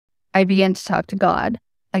I began to talk to God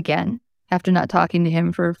again after not talking to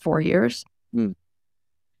him for 4 years. Mm.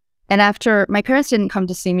 And after, my parents didn't come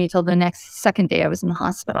to see me till the second day I was in the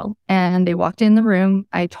hospital. And they walked in the room.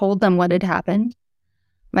 I told them what had happened.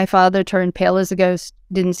 My father turned pale as a ghost,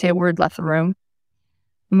 didn't say a word, left the room.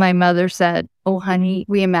 My mother said, "Oh, honey,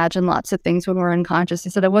 we imagine lots of things when we're unconscious." I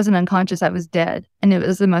said, "I wasn't unconscious, I was dead." And it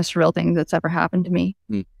was the most real thing that's ever happened to me.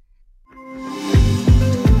 Mm.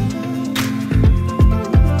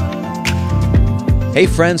 Hey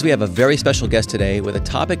friends, we have a very special guest today with a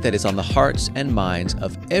topic that is on the hearts and minds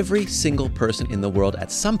of every single person in the world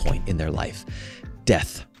at some point in their life: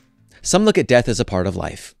 death. Some look at death as a part of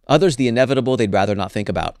life, others the inevitable they'd rather not think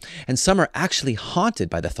about, and some are actually haunted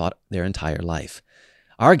by the thought their entire life.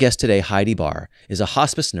 Our guest today, Heidi Barr, is a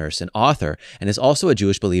hospice nurse and author and is also a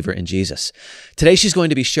Jewish believer in Jesus. Today, she's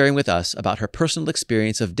going to be sharing with us about her personal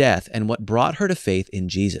experience of death and what brought her to faith in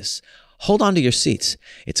Jesus. Hold on to your seats.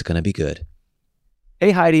 It's going to be good.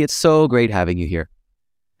 Hey, Heidi, it's so great having you here.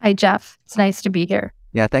 Hi, Jeff. It's nice to be here.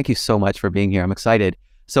 Yeah, thank you so much for being here. I'm excited.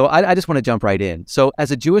 So I just want to jump right in. So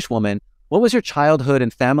as a Jewish woman, what was your childhood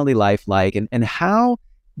and family life like? And how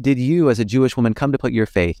did you, as a Jewish woman, come to put your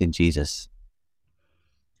faith in Jesus?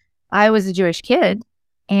 I was a Jewish kid,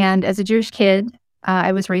 and as a Jewish kid,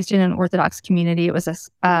 I was raised in an Orthodox community. It was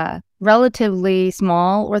a relatively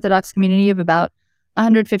small Orthodox community of about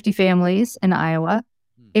 150 families in Iowa.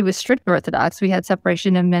 It was strict Orthodox. We had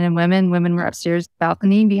separation of men and women. Women were upstairs,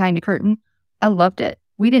 balcony, behind a curtain. I loved it.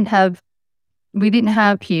 We didn't have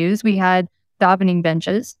pews. We had davening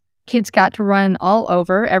benches. Kids got to run all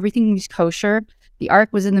over. Everything was kosher. The ark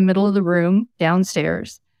was in the middle of the room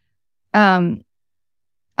downstairs.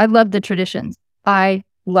 I loved the traditions. I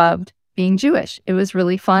loved being Jewish. It was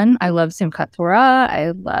really fun. I loved Simchat Torah.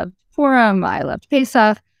 I loved Purim. I loved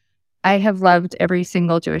Pesach. I have loved every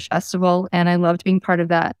single Jewish festival, and I loved being part of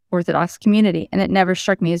that Orthodox community. And it never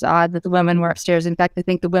struck me as odd that the women were upstairs. In fact, I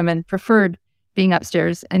think the women preferred being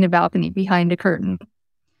upstairs in a balcony behind a curtain.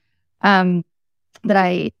 But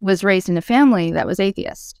I was raised in a family that was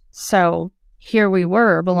atheist. So here we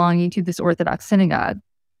were belonging to this Orthodox synagogue.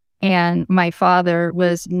 And my father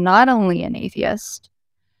was not only an atheist,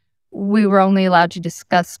 we were only allowed to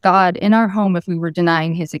discuss God in our home if we were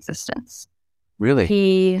denying his existence. Really?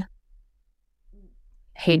 He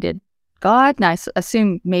hated God, and I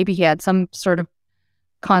assume maybe he had some sort of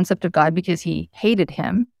concept of God because he hated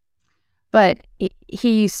him. But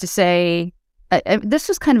he used to say, this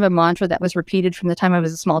was kind of a mantra that was repeated from the time I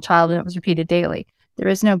was a small child, and it was repeated daily. There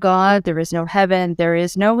is no God, there is no heaven, there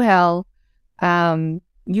is no hell.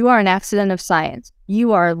 You are an accident of science.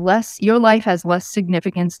 Your life has less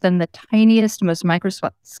significance than the tiniest, most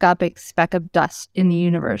microscopic speck of dust in the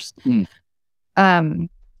universe.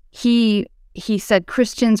 He said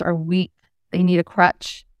Christians are weak. They need a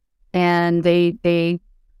crutch, and they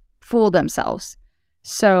fool themselves.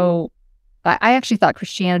 So I actually thought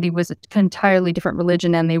Christianity was an entirely different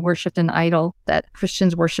religion, and they worshipped an idol, that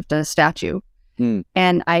Christians worshipped a statue.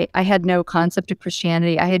 And I had no concept of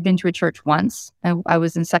Christianity. I had been to a church once. I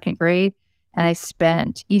was in second grade, and I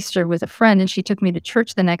spent Easter with a friend, and she took me to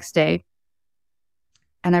church the next day.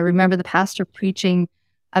 And I remember the pastor preaching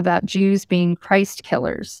about Jews being Christ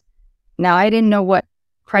killers. Now, I didn't know what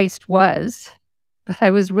Christ was, but I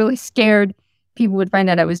was really scared people would find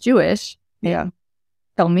out I was Jewish. Yeah,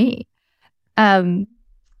 tell me.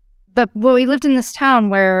 But we lived in this town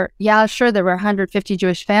where, yeah, sure, there were 150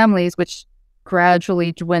 Jewish families, which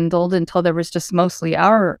gradually dwindled until there was just mostly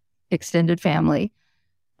our extended family.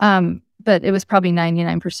 But it was probably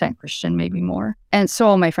 99% Christian, maybe more. And so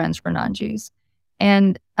all my friends were non-Jews.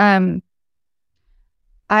 And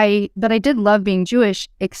I did love being Jewish,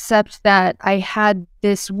 except that I had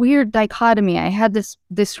this weird dichotomy. I had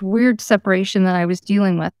this weird separation that I was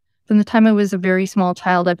dealing with. From the time I was a very small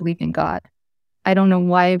child, I believed in God. I don't know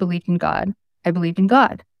why I believed in God. I believed in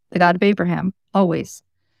God, the God of Abraham, always.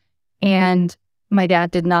 And my dad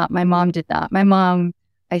did not. My mom did not. My mom,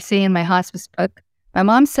 I say in my hospice book, my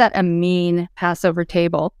mom set a mean Passover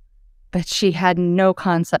table, but she had no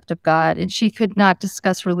concept of God, and she could not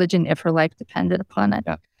discuss religion if her life depended upon it.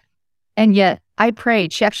 And yet I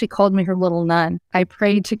prayed. She actually called me her little nun. I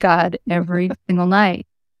prayed to God every single night.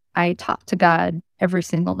 I talked to God every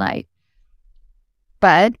single night.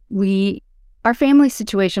 But our family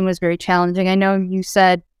situation was very challenging. I know you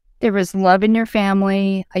said there was love in your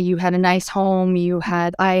family. You had a nice home.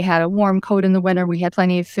 I had a warm coat in the winter. We had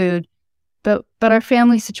plenty of food. But our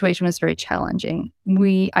family situation was very challenging.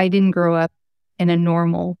 I didn't grow up in a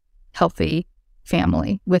normal, healthy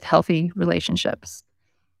family with healthy relationships.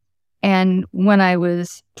 And when I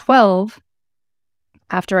was 12,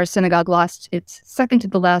 after our synagogue lost its second to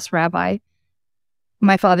the last rabbi,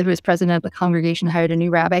 my father, who was president of the congregation, hired a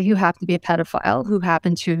new rabbi who happened to be a pedophile who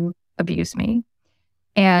happened to abuse me.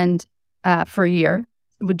 And for a year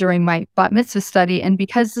during my bat mitzvah study. And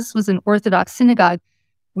because this was an Orthodox synagogue,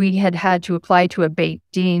 we had to apply to a Beit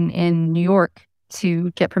Din in New York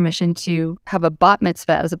to get permission to have a bat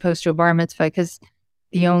mitzvah as opposed to a bar mitzvah, because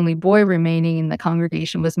the only boy remaining in the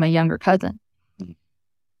congregation was my younger cousin.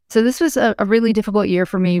 So this was a really difficult year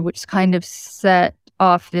for me, which kind of set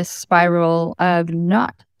off this spiral of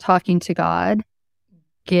not talking to God,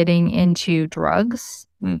 getting into drugs,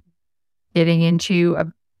 getting into a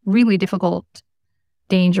really difficult,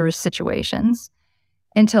 dangerous situations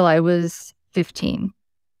until I was 15.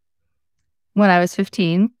 When I was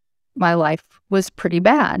 15, my life was pretty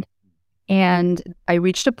bad. And I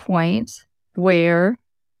reached a point where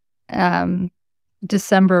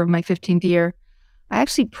December of my 15th year, I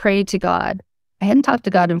actually prayed to God. I hadn't talked to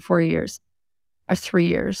God in 4 years or 3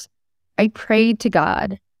 years. I prayed to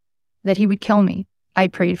God that he would kill me. I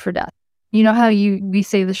prayed for death. You know how we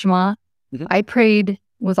say the Shema? Mm-hmm. I prayed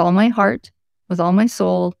with all my heart, with all my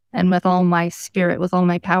soul, and with all my spirit, with all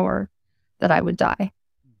my power, that I would die,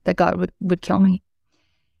 that God would kill me.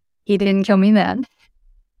 He didn't kill me then.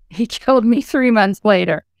 He killed me 3 months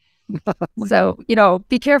later. So,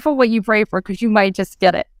 be careful what you pray for, because you might just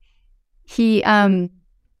get it. I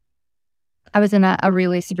was in a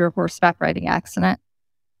really severe horseback riding accident,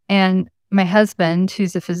 and my husband,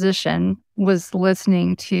 who's a physician, was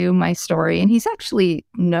listening to my story, and he's actually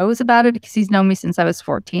knows about it because he's known me since I was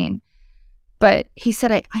 14. But he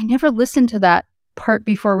said, I never listened to that part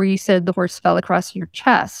before where you said the horse fell across your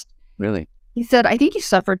chest. Really? He said, I think you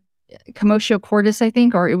suffered commotio cordis, I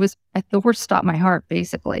think, or the horse stopped my heart,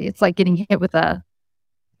 basically. It's like getting hit with a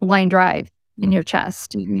line drive in your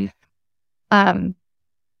chest. Mm-hmm.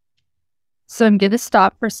 So I'm going to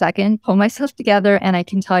stop for a second, pull myself together, and I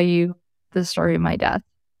can tell you the story of my death,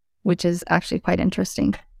 which is actually quite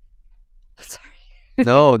interesting. Sorry.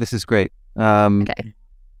 No, this is great. Okay.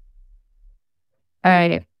 All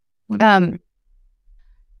right.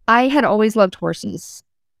 I had always loved horses.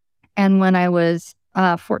 And when I was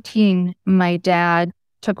 14, my dad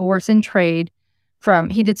took a horse in trade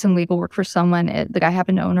he did some legal work for someone. The guy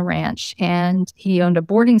happened to own a ranch, and he owned a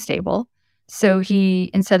boarding stable. So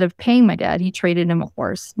he, instead of paying my dad, he traded him a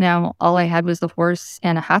horse. Now, all I had was the horse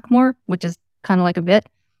and a hackmore, which is kind of like a bit,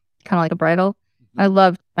 kind of like a bridle. I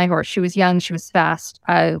loved my horse. She was young. She was fast.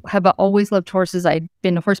 I have always loved horses. I'd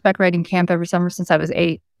been to horseback riding camp every summer since I was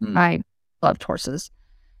 8. I loved horses.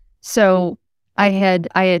 So I had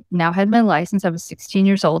now had my license. I was 16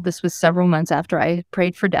 years old. This was several months after I had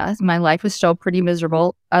prayed for death. My life was still pretty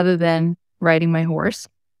miserable other than riding my horse.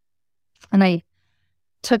 And I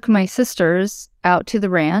took my sisters out to the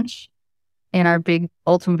ranch in our big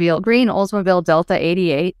green Oldsmobile Delta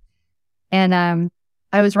 88. And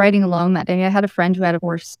I was riding alone that day. I had a friend who had a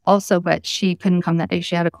horse also, but she couldn't come that day.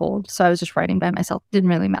 She had a cold. So I was just riding by myself. It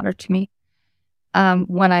didn't really matter to me.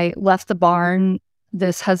 When I left the barn,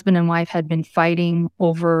 this husband and wife had been fighting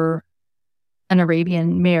over an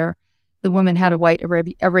Arabian mare. The woman had a white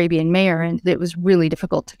Arabian mare, and it was really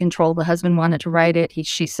difficult to control. The husband wanted to ride it.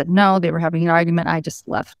 She said no. They were having an argument. I just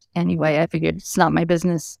left anyway. I figured it's not my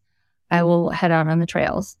business. I will head out on the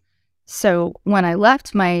trails. So when I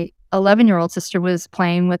left, my 11-year-old sister was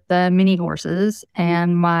playing with the mini horses,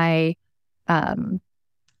 and my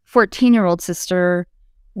 14-year-old sister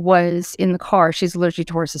was in the car. She's allergic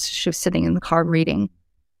to horses. She was sitting in the car reading.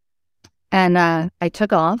 And I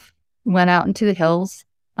took off, went out into the hills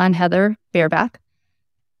on heather, bareback.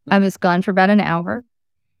 I was gone for about an hour.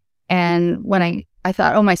 And when I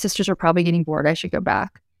thought, my sisters are probably getting bored, I should go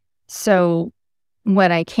back. So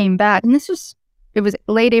when I came back, and it was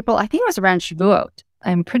late April, I think it was around Shavuot.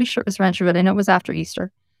 I'm pretty sure it was around Shavuot. I know it was after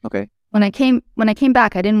Easter. Okay. When I came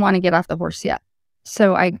back, I didn't want to get off the horse yet.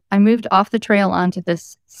 So I moved off the trail onto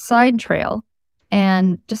this side trail,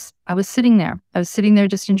 and I was sitting there. I was sitting there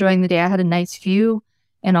just enjoying the day. I had a nice view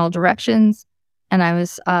in all directions, and I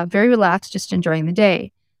was very relaxed, just enjoying the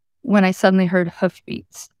day, when I suddenly heard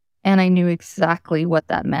hoofbeats, and I knew exactly what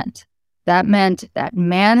that meant. That meant that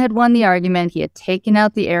man had won the argument. He had taken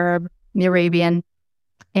out the Arabian,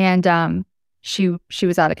 and she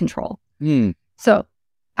was out of control. So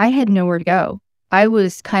I had nowhere to go. I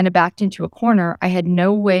was kind of backed into a corner. I had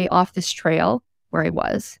no way off this trail where I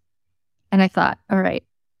was. And I thought, all right,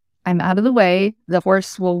 I'm out of the way. The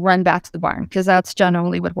horse will run back to the barn, because that's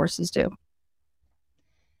generally what horses do.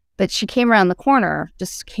 But she came around the corner,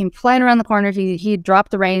 just came flying around the corner. He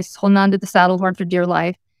dropped the reins, holding on to the saddle horn for dear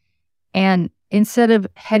life. And instead of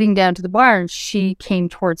heading down to the barn, she came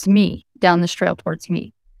towards me. down this trail towards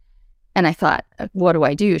me. And I thought, what do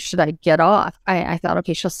I do? Should I get off? I thought,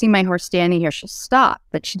 okay, she'll see my horse standing here. She'll stop,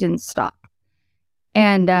 but she didn't stop.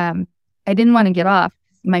 And I didn't want to get off.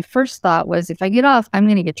 My first thought was, if I get off, I'm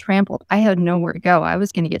going to get trampled. I had nowhere to go. I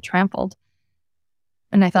was going to get trampled.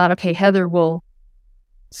 And I thought, okay, Heather will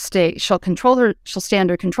stay. She'll control her. She'll stay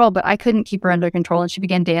under control, but I couldn't keep her under control. And she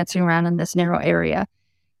began dancing around in this narrow area.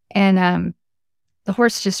 And the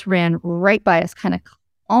horse just ran right by us, kind of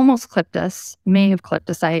almost clipped us, may have clipped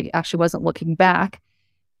us. I actually wasn't looking back,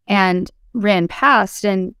 and ran past,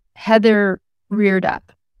 and Heather reared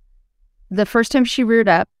up. The first time she reared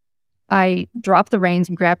up, I dropped the reins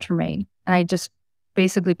and grabbed her mane, and I just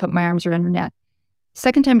basically put my arms around her neck.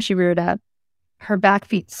 Second time she reared up, her back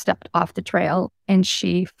feet stepped off the trail, and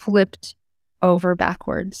she flipped over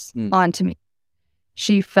backwards onto me.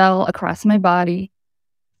 She fell across my body,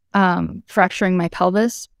 fracturing my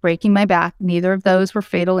pelvis, breaking my back. Neither of those were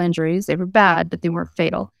fatal injuries. They were bad, but they weren't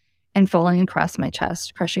fatal. And falling across my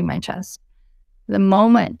chest, crushing my chest. The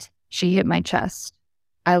moment she hit my chest,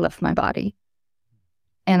 I left my body.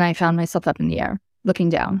 And I found myself up in the air, looking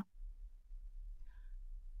down.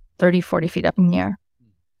 30, 40 feet up in the air.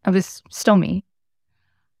 I was still me.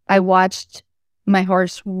 I watched my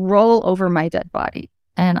horse roll over my dead body,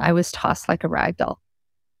 and I was tossed like a rag doll.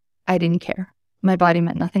 I didn't care. My body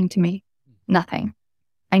meant nothing to me. Nothing.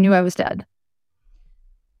 I knew I was dead.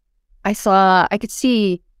 I could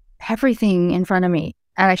see everything in front of me,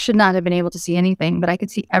 and I should not have been able to see anything, but I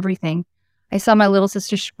could see everything. I saw my little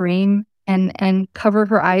sister scream and cover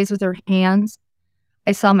her eyes with her hands.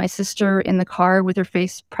 I saw my sister in the car with her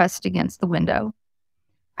face pressed against the window.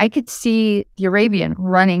 I could see the Arabian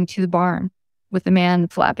running to the barn with the man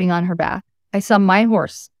flapping on her back. I saw my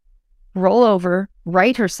horse roll over,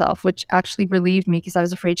 right herself, which actually relieved me because I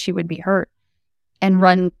was afraid she would be hurt,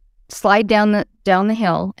 and slide down the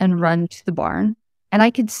hill and run to the barn. And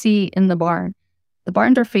I could see in the barn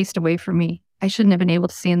door faced away from me. I shouldn't have been able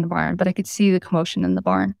to see in the barn, but I could see the commotion in the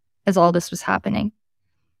barn as all this was happening.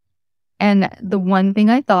 And the one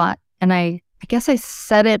thing I thought, and I guess I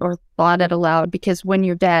said it or thought it aloud, because when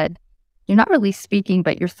you're dead, you're not really speaking,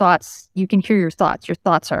 but your thoughts, you can hear your thoughts. Your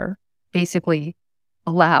thoughts are basically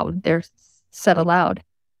aloud. They're said aloud.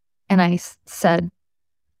 And I said,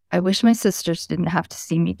 I wish my sisters didn't have to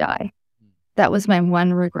see me die. That was my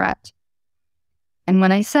one regret. And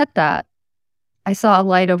when I said that, I saw a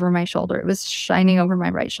light over my shoulder. It was shining over my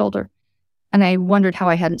right shoulder. And I wondered how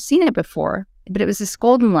I hadn't seen it before, but it was this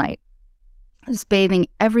golden light. It was bathing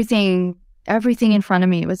everything in front of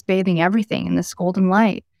me. It was bathing everything in this golden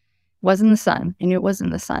light. It wasn't the sun. I knew it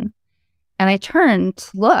wasn't the sun. And I turned to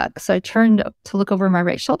look. So I turned to look over my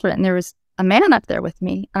right shoulder, and there was a man up there with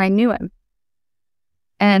me, and I knew him.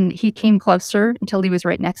 And he came closer until he was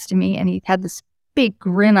right next to me, and he had this big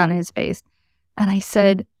grin on his face. And I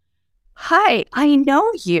said, "Hi, I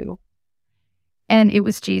know you." And it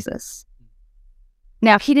was Jesus.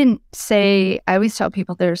 Now, he didn't say, I always tell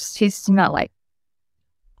people he's not like,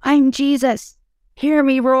 "I'm Jesus, hear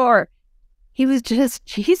me roar." He was just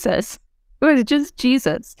Jesus. It was just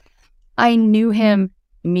Jesus. I knew him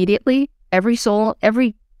immediately. Every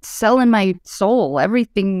cell in my soul,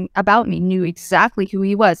 everything about me knew exactly who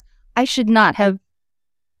he was. I should not have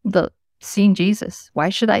seen Jesus. Why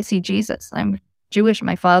should I see Jesus? I'm Jewish.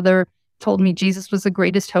 My father told me Jesus was the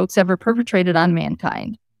greatest hoax ever perpetrated on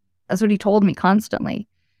mankind. That's what he told me constantly.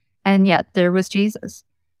 And yet there was Jesus.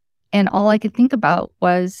 And all I could think about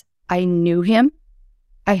was, I knew him.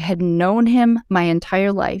 I had known him my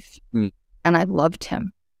entire life. And I loved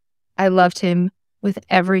him. I loved him with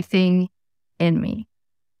everything in me.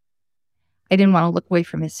 I didn't want to look away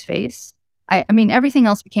from his face. I mean, everything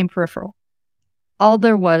else became peripheral. All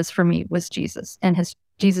there was for me was Jesus and his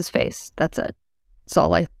Jesus face. That's it. That's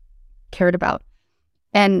all I cared about.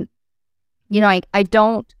 And, you know, I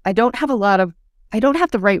don't have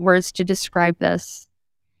the right words to describe this.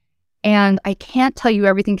 And I can't tell you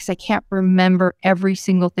everything because I can't remember every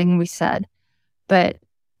single thing we said. But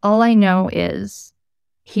all I know is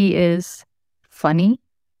he is funny.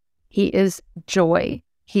 He is joy.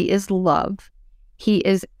 He is love. He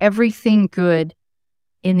is everything good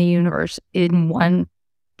in the universe in one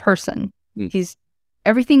person. He's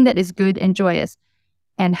everything that is good and joyous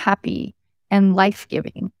and happy and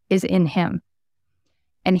life-giving is in him.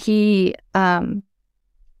 And he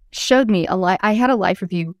showed me I had a life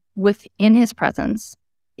review within his presence.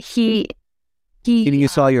 He You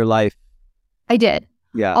saw your life. I did.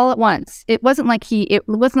 Yeah. All at once. It wasn't like it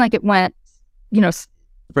went,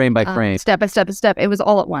 Frame by frame. Step by step by step. It was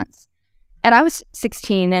all at once. And I was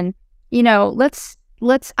 16, and I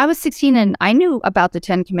was 16 and I knew about the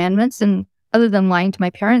 10 Commandments, and other than lying to my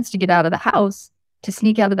parents to get out of the house, to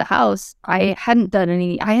sneak out of the house, I hadn't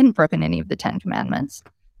broken any of the 10 commandments.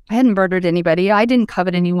 I hadn't murdered anybody. I didn't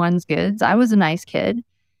covet anyone's goods. I was a nice kid.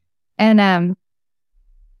 And,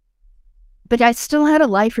 but I still had a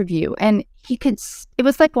life review, and it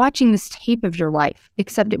was like watching this tape of your life,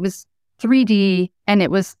 except it was 3D and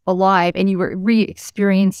it was alive, and you were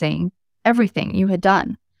re-experiencing everything you had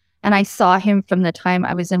done. And I saw him from the time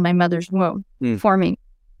I was in my mother's womb forming.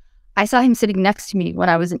 I saw him sitting next to me when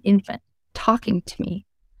I was an infant, talking to me.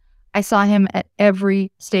 I saw him at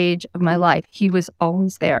every stage of my life. He was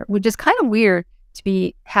always there, which is kind of weird to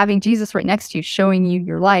be having Jesus right next to you, showing you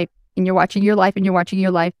your life, and you're watching your life, and you're watching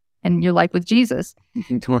your life, and your life with Jesus.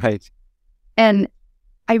 Right. And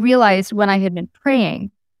I realized when I had been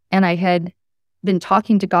praying and I had been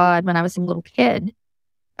talking to God when I was a little kid,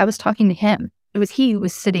 I was talking to him. It was he who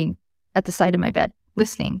was sitting at the side of my bed,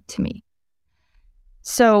 listening to me.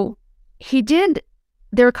 So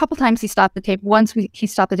there were a couple times he stopped the tape. Once he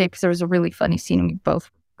stopped the tape because there was a really funny scene and we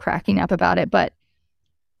both cracking up about it. But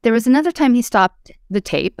there was another time he stopped the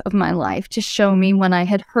tape of my life to show me when I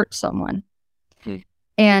had hurt someone.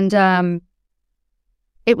 And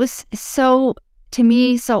it was to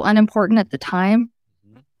me, so unimportant at the time,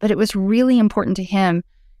 but it was really important to him.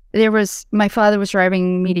 My father was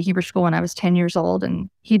driving me to Hebrew school when I was 10 years old, and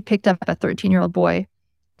he'd picked up a 13-year-old boy,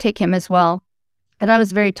 take him as well. And I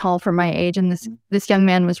was very tall for my age, and this young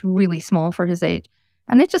man was really small for his age.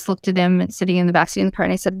 And I just looked at him sitting in the backseat of the car,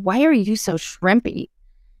 and I said, "Why are you so shrimpy?"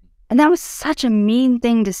 And that was such a mean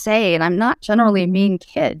thing to say, and I'm not generally a mean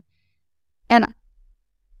kid. And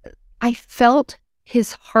I felt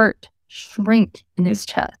his heart shrink in his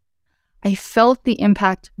chest. I felt the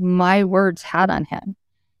impact my words had on him.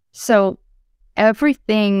 So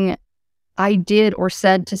everything I did or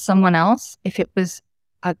said to someone else, if it was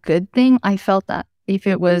a good thing, I felt that. If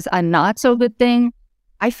it was a not so good thing,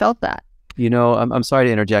 I felt that. I'm sorry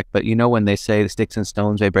to interject, but when they say the sticks and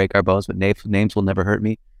stones may break our bones, but names will never hurt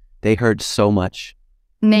me, they hurt so much.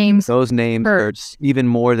 Those names hurt even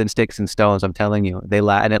more than sticks and stones. I'm telling you,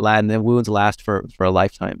 and the wounds last for a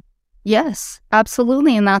lifetime. Yes,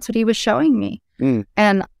 absolutely. And that's what he was showing me.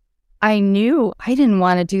 And I knew I didn't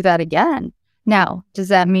want to do that again. Now, does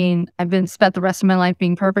that mean I've spent the rest of my life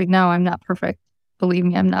being perfect? No, I'm not perfect. Believe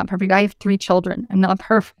me, I'm not perfect. I have 3 children. I'm not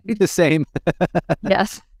perfect. The same.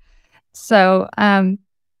 Yes. So, but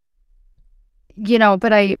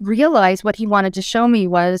I realized what he wanted to show me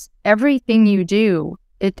was everything you do,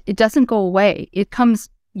 it doesn't go away. It comes,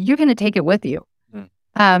 you're going to take it with you.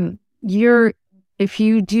 If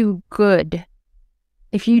you do good,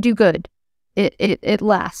 it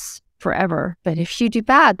lasts forever. But if you do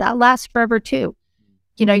bad, that lasts forever too.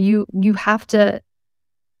 You have to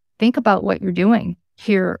think about what you're doing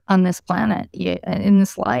here on this planet, in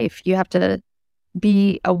this life. You have to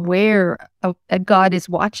be aware of that God is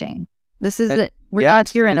watching. This is it. We're not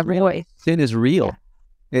hearing a voice. Sin is real.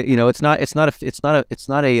 It's not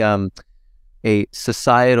a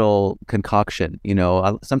societal concoction.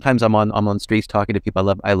 Sometimes I'm on streets talking to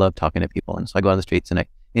people. I love talking to people, and so I go on the streets and I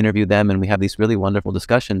interview them, and we have these really wonderful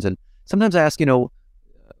discussions. And sometimes I ask,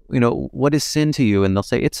 what is sin to you? And they'll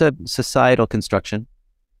say it's a societal construction.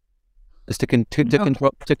 It's to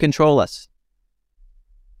control us.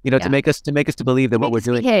 To make us to believe that what we're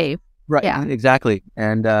doing. Behave. Right. Yeah. Exactly.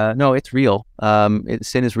 And no, it's real.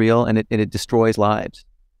 Sin is real, and it destroys lives.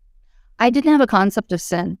 I didn't have a concept of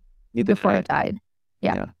sin before I died.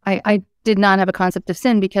 Yeah. I did not have a concept of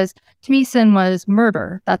sin because to me, sin was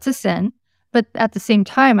murder. That's a sin. But at the same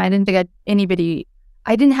time, I didn't think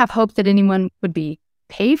I didn't have hope that anyone would be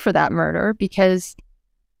paid for that murder because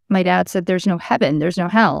my dad said there's no heaven, there's no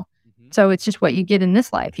hell. So it's just what you get in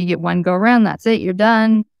this life. You get one go around, that's it, you're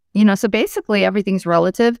done. So basically everything's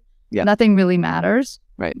relative. Yeah. Nothing really matters.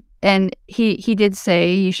 Right. And he did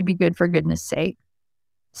say you should be good for goodness sake.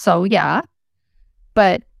 So yeah.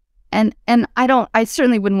 But and I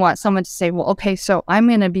certainly wouldn't want someone to say, well, okay, so I'm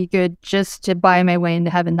going to be good just to buy my way into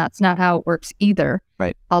heaven. That's not how it works either.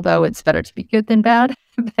 Right. Although it's better to be good than bad.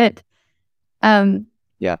 But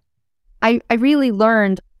yeah. I really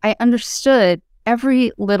learned, I understood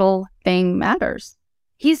every little thing matters.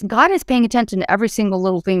 God is paying attention to every single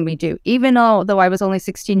little thing we do. Even though I was only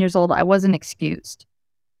 16 years old, I wasn't excused.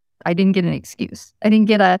 I didn't get an excuse. I didn't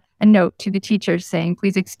get a note to the teacher saying,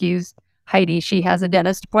 please excuse Heidi, she has a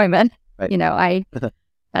dentist appointment. Right.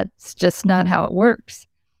 That's just not how it works.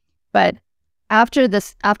 But after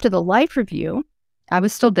the life review, I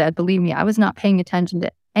was still dead. Believe me, I was not paying attention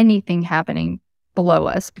to anything happening below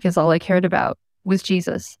us because all I cared about was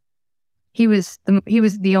Jesus. He was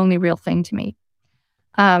the only real thing to me.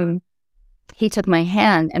 He took my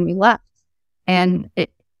hand and we left. And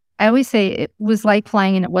I always say it was like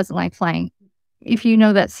flying and it wasn't like flying. If you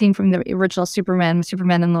know that scene from the original Superman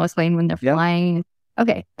and Lois Lane when they're flying,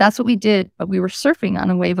 okay, that's what we did, but we were surfing on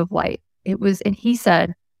a wave of light. And he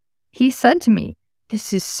said to me,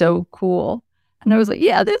 "This is so cool." And I was like,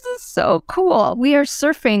 "Yeah, this is so cool. We are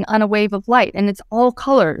surfing on a wave of light and it's all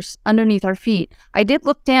colors underneath our feet." I did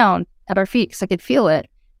look down at our feet because I could feel it.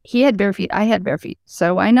 He had bare feet. I had bare feet.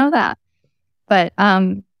 So I know that. But,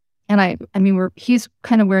 he's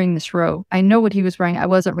kind of wearing this robe. I know what he was wearing. I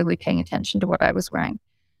wasn't really paying attention to what I was wearing.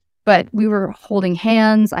 But we were holding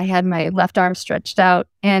hands. I had my left arm stretched out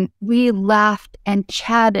and we laughed and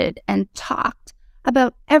chatted and talked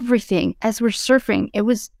about everything as we're surfing. It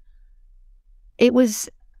was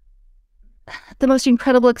the most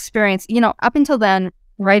incredible experience. Up until then,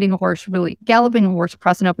 riding a horse, really galloping a horse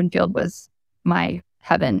across an open field was my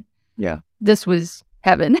heaven. Yeah. This was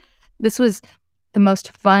heaven. This was the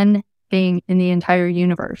most fun thing in the entire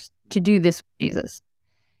universe to do this with Jesus.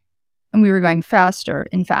 And we were going faster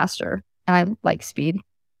and faster. And I like speed.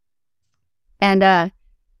 And, I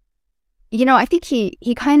think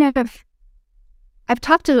he kind of,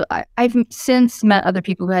 I've since met other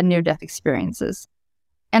people who had near-death experiences.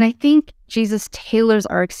 And I think Jesus tailors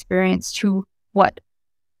our experience to what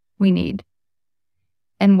we need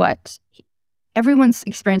and what everyone's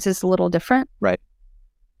experience is a little different. Right.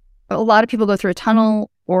 A lot of people go through a tunnel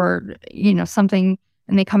or, something,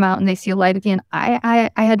 and they come out and they see a light at the end. I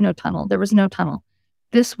had no tunnel. There was no tunnel.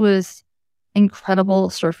 This was incredible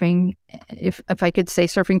surfing. If I could say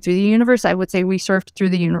surfing through the universe, I would say we surfed through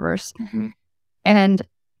the universe. Mm-hmm. And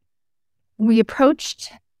we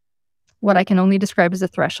approached what I can only describe as a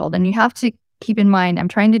threshold. And you have to keep in mind, I'm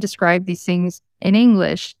trying to describe these things in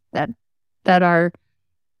English that are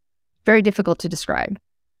very difficult to describe.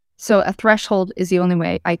 So a threshold is the only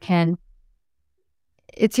way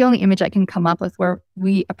it's the only image I can come up with where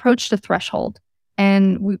we approached a threshold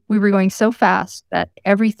and we were going so fast that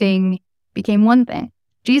everything became one thing.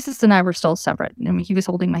 Jesus and I were still separate. He was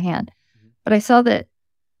holding my hand. But I saw that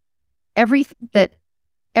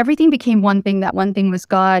everything became one thing. That one thing was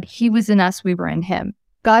God. He was in us. We were in him.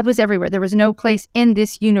 God was everywhere. There was no place in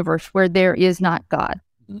this universe where there is not God,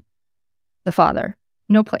 the Father.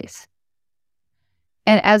 No place.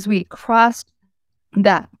 And as we crossed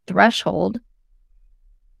that threshold,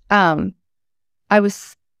 there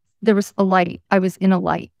was a light. I was in a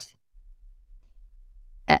light.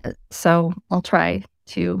 So I'll try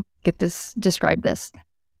to describe this.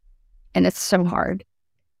 And it's so hard.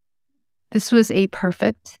 This was a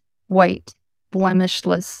perfect, white,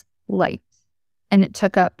 blemishless light. And it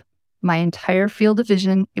took up my entire field of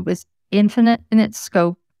vision. It was infinite in its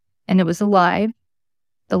scope, and it was alive.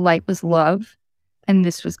 The light was love, and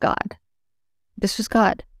this was God. This was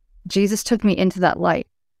God. Jesus took me into that light.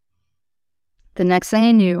 The next thing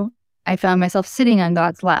I knew, I found myself sitting on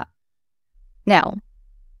God's lap. Now,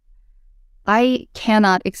 I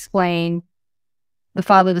cannot explain the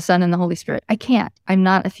Father, the Son, and the Holy Spirit. I can't. I'm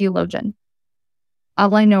not a theologian.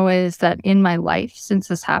 All I know is that in my life, since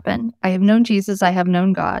this happened, I have known Jesus, I have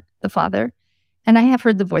known God, the Father, and I have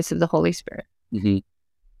heard the voice of the Holy Spirit. Mm-hmm.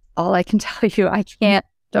 All I can tell you, I can't.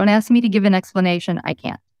 Don't ask me to give an explanation. I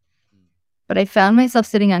can't. But I found myself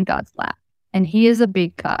sitting on God's lap, and he is a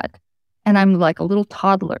big God. And I'm like a little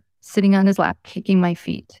toddler sitting on his lap, kicking my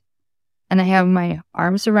feet. And I have my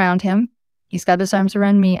arms around him. He's got his arms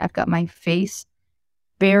around me. I've got my face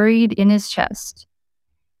buried in his chest.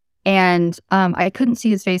 And I couldn't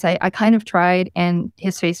see his face. I kind of tried, and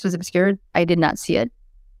his face was obscured. I did not see it.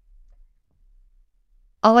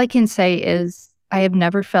 All I can say is I have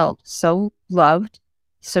never felt so loved,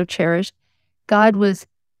 so cherished. God was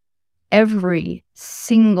every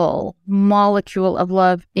single molecule of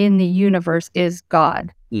love in the universe is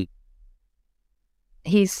God. Mm.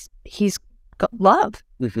 He's love.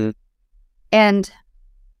 Mm-hmm. And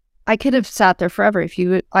I could have sat there forever.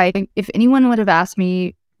 If anyone would have asked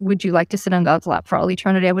me, would you like to sit on God's lap for all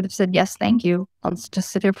eternity? I would have said, yes, thank you. I'll just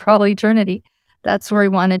sit here for all eternity. That's where I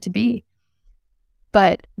wanted to be.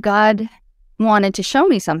 But God wanted to show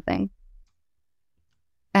me something.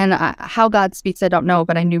 And how God speaks, I don't know,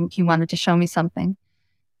 but I knew he wanted to show me something.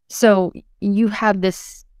 So you have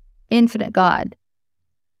this infinite God.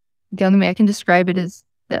 The only way I can describe it is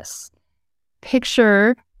this.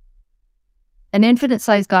 Picture an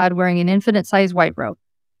infinite-sized God wearing an infinite-sized white robe.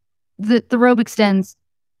 The robe extends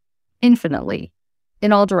infinitely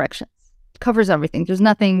in all directions. It covers everything. There's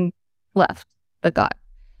nothing left but God.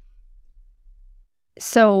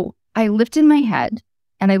 So I lifted my head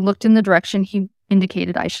and I looked in the direction he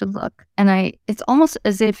indicated I should look. And it's almost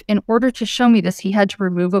as if in order to show me this, he had to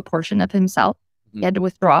remove a portion of himself. He had to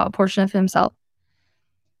withdraw a portion of himself.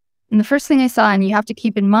 And the first thing I saw, and you have to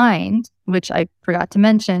keep in mind, which I forgot to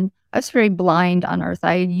mention, I was very blind on earth.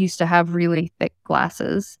 I used to have really thick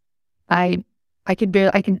glasses. I could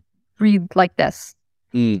read like this.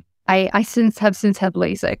 I have since had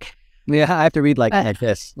LASIK. Yeah, I have to read like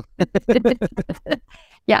this.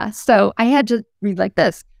 Yeah, so I had to read like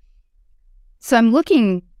this. So I'm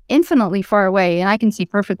looking infinitely far away, and I can see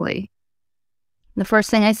perfectly. The first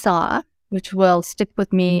thing I saw, which will stick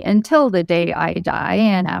with me until the day I die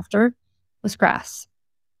and after, was grass.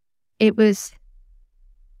 It was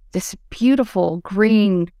this beautiful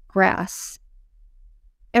green grass.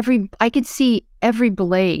 I could see every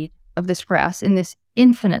blade of this grass in this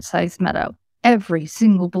infinite-sized meadow. Every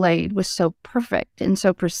single blade was so perfect and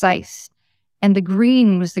so precise. And the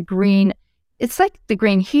green was the green. It's like the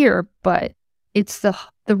green here, but it's the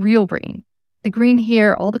real green. The green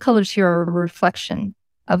here, all the colors here are a reflection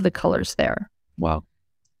of the colors there. Wow.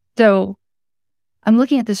 So I'm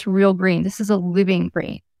looking at this real green. This is a living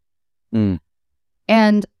green.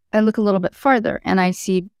 And I look a little bit farther and I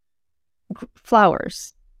see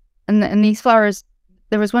flowers. And these flowers,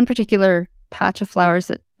 there was one particular patch of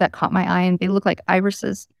flowers that caught my eye, and they looked like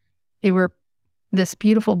irises. They were this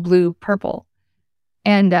beautiful blue purple.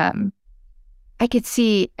 And I could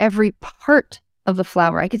see every part of the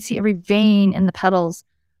flower. I could see every vein in the petals.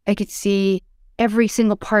 I could see every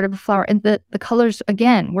single part of the flower. And the colors,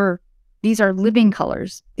 again, these are living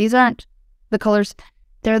colors. These aren't the colors.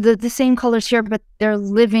 They're the same colors here, but they're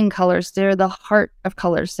living colors. They're the heart of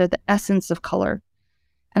colors. They're the essence of color.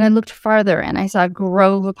 And I looked farther and I saw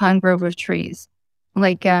grove upon grove of trees.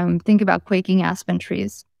 Like, think about quaking aspen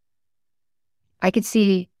trees. I could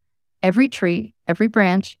see every tree, every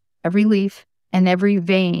branch, every leaf, and every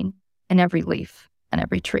vein in every leaf and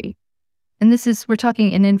every tree. And we're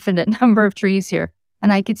talking an infinite number of trees here.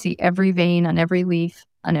 And I could see every vein on every leaf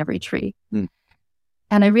on every tree. And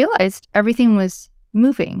I realized everything was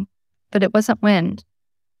moving, but it wasn't wind.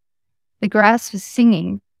 The grass was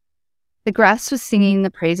singing. The grass was singing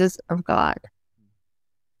the praises of God.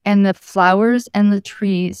 And the flowers and the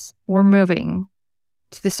trees were moving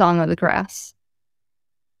to the song of the grass.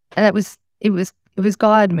 And it was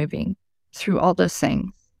God moving through all those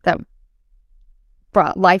things that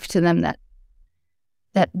brought life to them,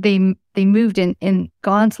 that they moved in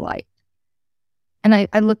God's light. And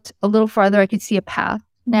I looked a little farther, I could see a path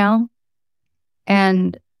now,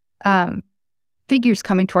 and figures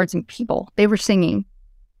coming towards me, people. They were singing,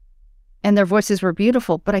 and their voices were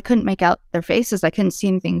beautiful, but I couldn't make out their faces. I couldn't see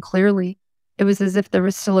anything clearly. It was as if there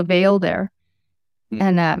was still a veil there.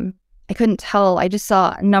 And I couldn't tell. I just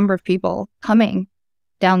saw a number of people coming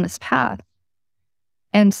down this path.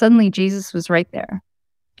 And suddenly Jesus was right there.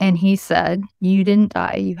 And he said, "You didn't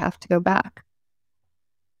die. You have to go back."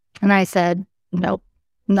 And I said, "Nope,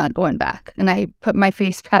 I'm not going back." And I put my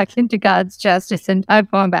face back into God's chest. I said, "I'm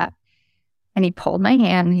going back." And he pulled my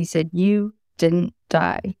hand and he said, "You didn't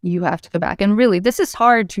die. You have to go back." And really, this is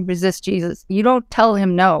hard to resist Jesus. You don't tell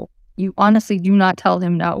him no. You honestly do not tell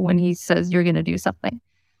him no when he says you're going to do something.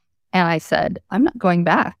 And I said, "I'm not going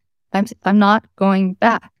back. I'm not going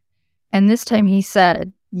back." And this time he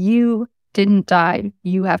said, "You didn't die.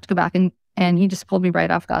 You have to go back." And he just pulled me right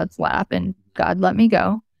off God's lap, and God let me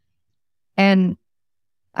go. And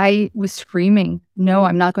I was screaming, "No,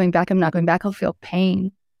 I'm not going back. I'm not going back. I'll feel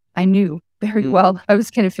pain." I knew very well I was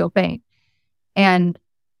going to feel pain. And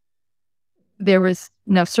there was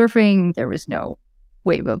no surfing. There was no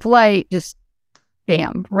wave of light, just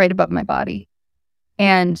bam, right above my body.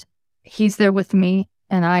 And he's there with me.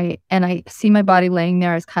 And I see my body laying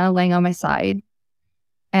there. I was kind of laying on my side.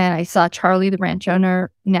 And I saw Charlie, the ranch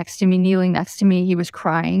owner, next to me, kneeling next to me. He was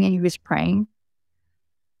crying and he was praying.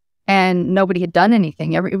 And nobody had done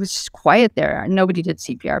anything. It was just quiet there. Nobody did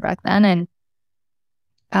CPR back then.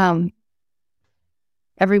 And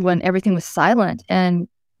everything was silent. And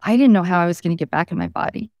I didn't know how I was going to get back in my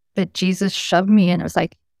body. But Jesus shoved me in. It was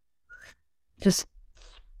like just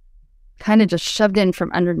shoved in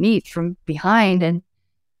from underneath, from behind. And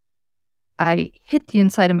I hit the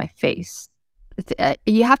inside of my face. What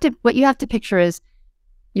you have to picture is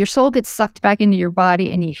your soul gets sucked back into your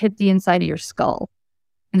body and you hit the inside of your skull.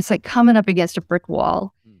 And it's like coming up against a brick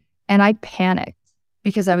wall. And I panicked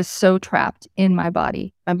because I was so trapped in my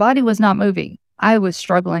body. My body was not moving. I was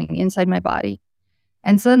struggling inside my body.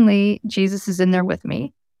 And suddenly Jesus is in there with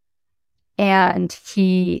me. And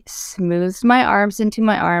he smoothed my arms into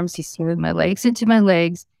my arms. He smoothed my legs into my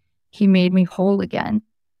legs. He made me whole again.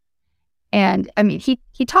 And I mean, he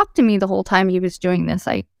talked to me the whole time he was doing this.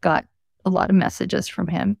 I got a lot of messages from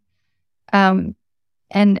him.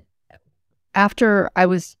 And after I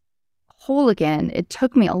was whole again, it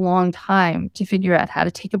took me a long time to figure out how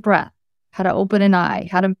to take a breath, how to open an eye,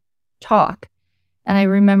 how to talk. And I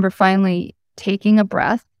remember finally taking a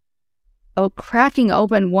breath, cracking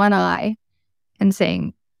open one eye and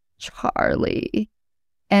saying, Charlie.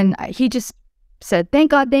 And he just said,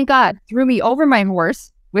 thank God, threw me over my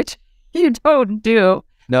horse, which you don't do.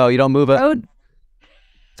 No, you don't move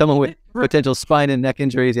someone with potential spine and neck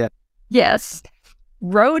injuries. Yeah. Yes.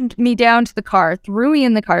 Rode me down to the car, threw me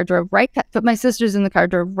in the car, put my sisters in the car,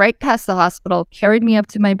 drove right past the hospital, carried me up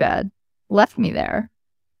to my bed, left me there.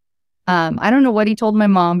 I don't know what he told my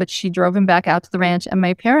mom, but she drove him back out to the ranch, and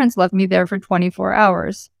my parents left me there for 24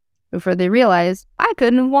 hours before they realized I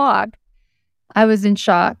couldn't walk. I was in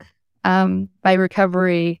shock. My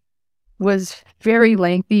recovery was very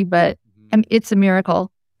lengthy, but it's a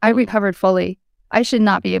miracle. I recovered fully. I should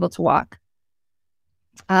not be able to walk.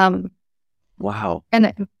 Wow.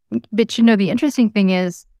 But the interesting thing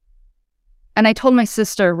is, and I told my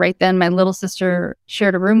sister right then, my little sister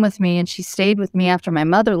shared a room with me, and she stayed with me after my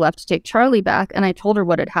mother left to take Charlie back. And I told her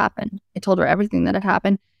what had happened. I told her everything that had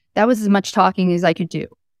happened. That was as much talking as I could do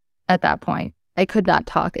at that point. I could not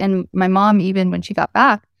talk. And my mom, even when she got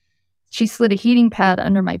back, she slid a heating pad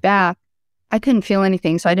under my back. I couldn't feel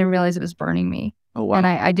anything, so I didn't realize it was burning me. Oh, wow. And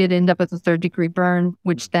I did end up with a 3rd-degree burn,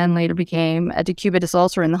 which then later became a decubitus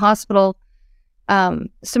ulcer in the hospital.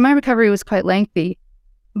 So my recovery was quite lengthy,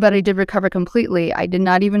 but I did recover completely. I did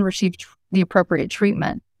not even receive the appropriate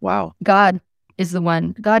treatment. Wow. God is the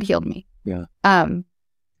one. God healed me. Yeah. And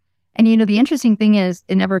the interesting thing is,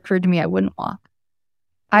 it never occurred to me I wouldn't walk.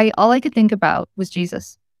 All I could think about was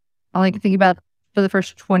Jesus. All I could think about for the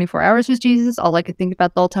first 24 hours was Jesus. All I could think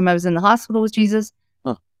about the whole time I was in the hospital was Jesus.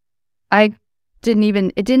 Huh.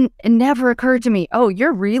 It never occurred to me, oh,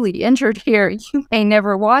 you're really injured here. You may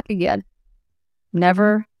never walk again.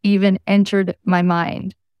 Never even entered my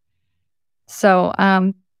mind. So,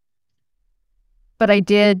 but I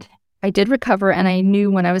did recover, and I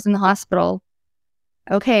knew when I was in the hospital,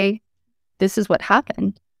 okay, this is what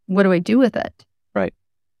happened. What do I do with it? Right.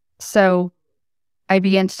 So I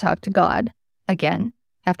began to talk to God again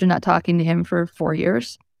after not talking to him for 4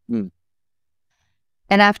 years. And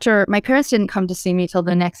after, my parents didn't come to see me till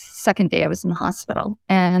the second day I was in the hospital,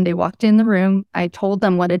 and they walked in the room. I told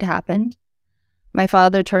them what had happened. My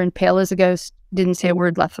father turned pale as a ghost, didn't say a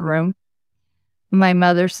word, left the room. My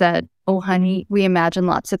mother said, oh, honey, we imagine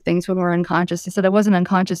lots of things when we're unconscious. I said, I wasn't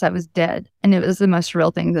unconscious, I was dead. And it was the most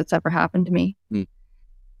real thing that's ever happened to me.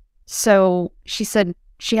 So she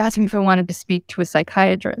asked me if I wanted to speak to a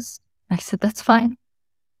psychiatrist. I said, that's fine.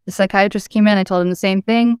 The psychiatrist came in, I told him the same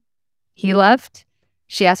thing. He left.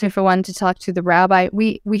 She asked me if I wanted to talk to the rabbi.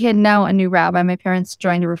 We had now a new rabbi. My parents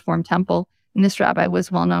joined a Reformed temple, and this rabbi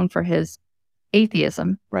was well known for his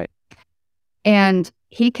atheism. Right. And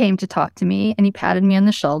he came to talk to me, and he patted me on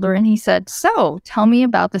the shoulder, and he said, so tell me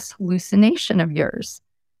about this hallucination of yours.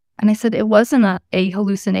 And I said, it wasn't a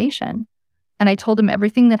hallucination. And I told him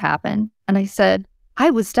everything that happened. And I said, I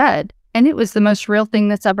was dead, and it was the most real thing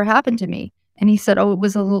that's ever happened to me. And he said, oh, it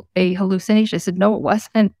was a hallucination. I said, no, it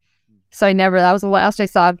wasn't. So that was the last I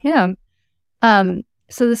saw of him.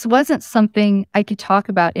 So this wasn't something I could talk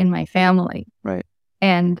about in my family. Right.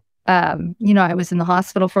 And I was in the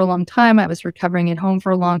hospital for a long time. I was recovering at home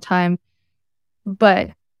for a long time,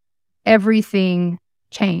 but everything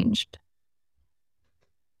changed.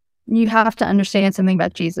 You have to understand something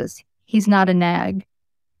about Jesus. He's not a nag.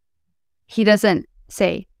 He doesn't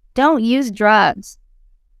say, don't use drugs,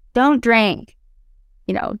 don't drink,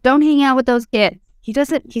 don't hang out with those kids.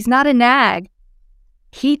 He's not a nag.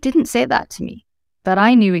 He didn't say that to me, but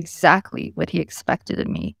I knew exactly what he expected of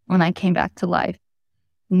me when I came back to life.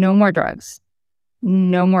 No more drugs.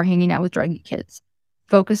 No more hanging out with druggy kids.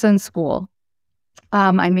 Focus on school.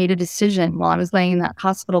 I made a decision while I was laying in that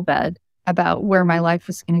hospital bed about where my life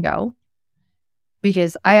was going to go,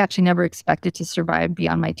 because I actually never expected to survive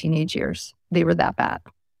beyond my teenage years. They were that bad.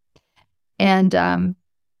 And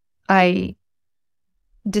I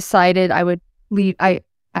decided I would leave. I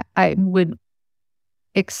would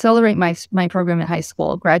accelerate my program in high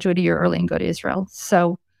school, graduate a year early, and go to Israel.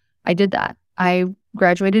 So I did that. I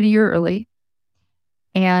graduated a year early,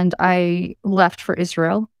 and I left for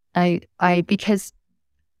Israel. Because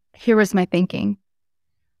here was my thinking.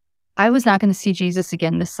 I was not going to see Jesus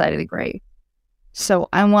again this side of the grave. So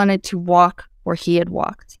I wanted to walk where he had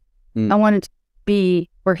walked. I wanted to be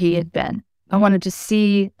where he had been. I wanted to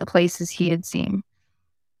see the places he had seen.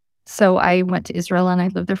 So I went to Israel, and I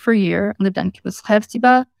lived there for a year. I lived on Kibbutz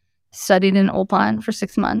Hefzibah, studied in Ulpan for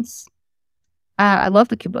 6 months. I love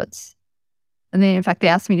the kibbutz. And in fact, they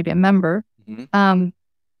asked me to be a member.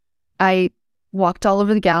 I walked all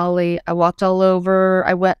over the Galilee. I walked all over.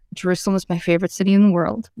 Jerusalem was my favorite city in the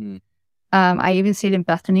world. I even stayed in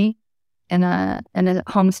Bethany in a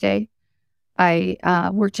homestay. I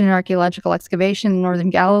worked in an archaeological excavation in northern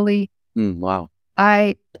Galilee. Wow.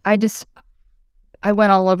 I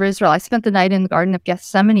went all over Israel. I spent the night in the Garden of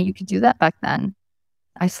Gethsemane. You could do that back then.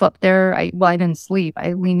 I slept there. I didn't sleep.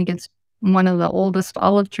 I leaned against one of the oldest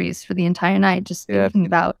olive trees for the entire night, just thinking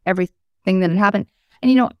about everything that had happened.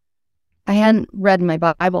 And I hadn't read my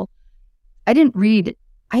Bible. I did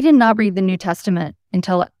not read the New Testament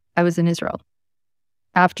until I was in Israel,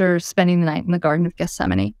 after spending the night in the Garden of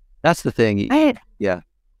Gethsemane. That's the thing.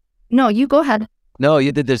 No, you go ahead. No,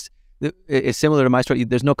 it's similar to my story.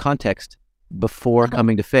 There's no context before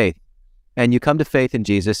coming to faith. And you come to faith in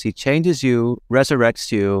Jesus. He changes you,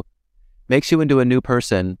 resurrects you, makes you into a new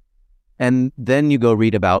person. And then you go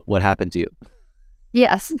read about what happened to you.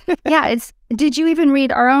 Yes. Yeah. Did you even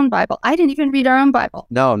read our own Bible? I didn't even read our own Bible.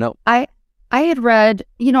 No. I had read,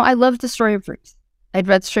 I loved the story of Ruth. I'd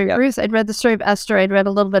read the story of Ruth. I'd read the story of Esther. I'd read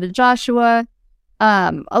a little bit of Joshua,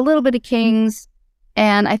 a little bit of Kings.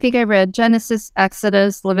 And I think I read Genesis,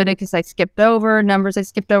 Exodus, Leviticus. I skipped over Numbers. I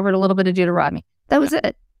skipped over a little bit of Deuteronomy. That was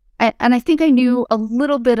it. And I think I knew a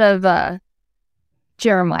little bit of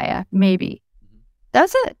Jeremiah, maybe.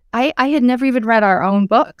 That's it. I had never even read our own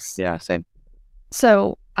books. Yeah, same.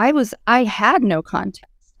 So I had no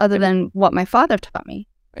context other than what my father taught me.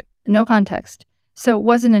 Right. No context. So it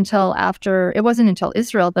wasn't until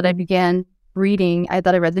Israel that I began reading. I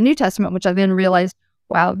thought I read the New Testament, which I then realized,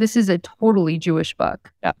 wow, this is a totally Jewish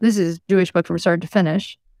book. Yeah. This is a Jewish book from start to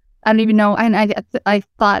finish. I don't even know. And I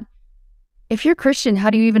thought, if you're Christian, how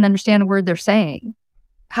do you even understand a word they're saying?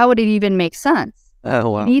 How would it even make sense? Oh,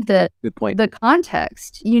 wow. You need good point. The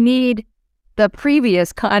context. You need the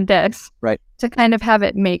previous context, right, to kind of have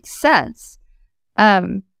it make sense.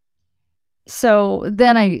 So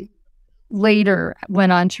then I later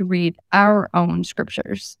went on to read our own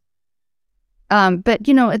scriptures. But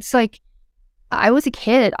it's like, I was a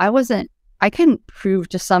kid. I couldn't prove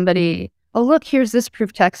to somebody, oh, look, here's this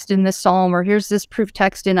proof text in this Psalm, or here's this proof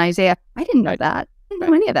text in Isaiah. I didn't know that. I didn't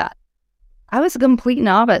know any of that. I was a complete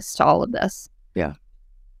novice to all of this. Yeah.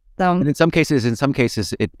 So, and in some cases,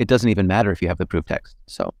 it doesn't even matter if you have the proof text.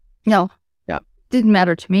 So. No. Yeah. Didn't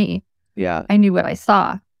matter to me. Yeah. I knew what I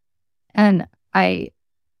saw. And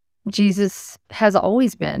Jesus has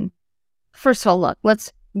always been, first of all, look,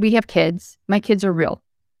 we have kids. My kids are real.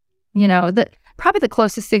 Probably the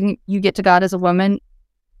closest thing you get to God as a woman,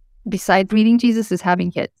 besides meeting Jesus, is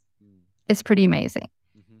having kids. It's pretty amazing.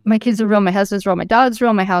 Mm-hmm. My kids are real. My husband's real. My dog's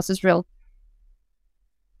real. My house is real.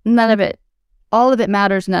 None of it. All of it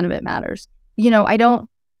matters. None of it matters. I don't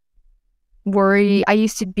worry. I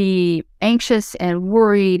used to be anxious and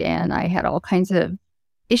worried, and I had all kinds of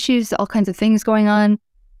issues, all kinds of things going on.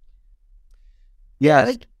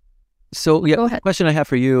 Yeah. So, Go ahead. The question I have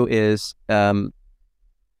for you is,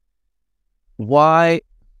 why,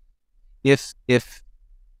 if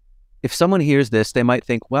someone hears this, they might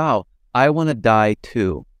think, wow, I want to die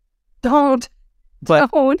too. Don't.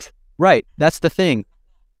 Right. That's the thing.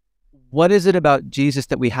 What is it about Jesus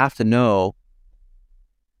that we have to know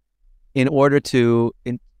in order to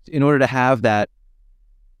have that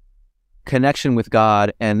connection with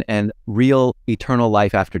God and real eternal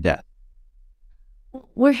life after death?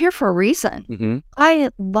 We're here for a reason. Mm-hmm. I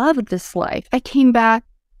loved this life. I came back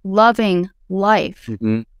loving life.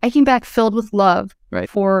 Mm-hmm. I came back filled with love right.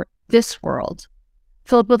 for this world,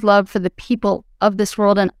 filled with love for the people of this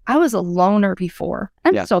world. And I was a loner before.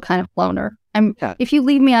 I'm still kind of loner. If you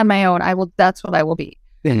leave me on my own, that's what I will be.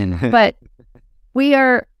 But we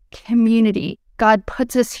are community. God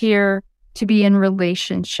puts us here to be in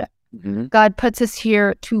relationship. Mm-hmm. God puts us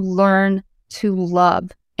here to learn to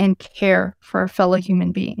love and care for our fellow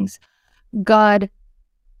human beings. God,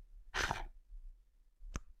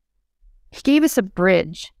 He gave us a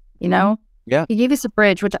bridge, Yeah. He gave us a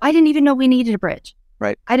bridge, which I didn't even know we needed a bridge.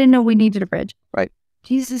 Right. I didn't know we needed a bridge. Right.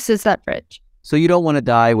 Jesus is that bridge. So you don't want to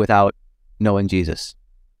die without knowing Jesus?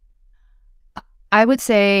 I would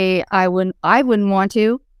say I wouldn't want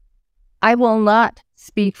to. I will not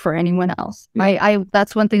speak for anyone else. Yeah.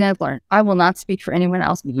 That's one thing I've learned. I will not speak for anyone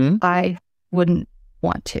else. Mm-hmm. I wouldn't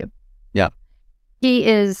want to. Yeah. He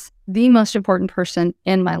is the most important person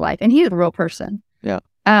in my life, and he is a real person. Yeah.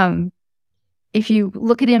 If you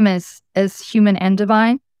look at him as human and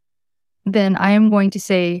divine, then I am going to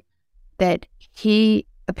say that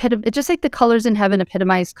just like the colors in heaven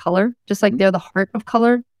epitomize color, just like they're the heart of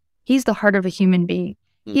color, he's the heart of a human being.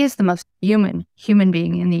 He is the most human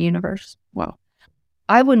being in the universe. Wow.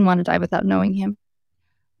 I wouldn't want to die without knowing him.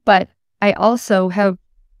 But I also have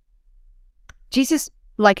Jesus,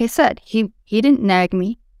 like I said, he didn't nag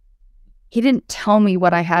me. He didn't tell me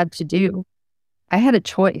what I had to do. I had a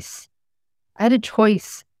choice. I had a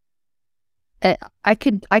choice. I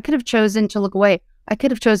could have chosen to look away. I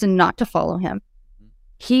could have chosen not to follow him.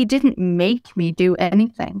 He didn't make me do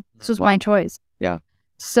anything. This was my choice. Yeah.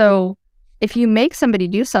 So if you make somebody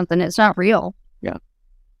do something, it's not real. Yeah.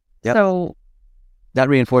 Yep. So that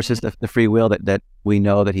reinforces the free will that we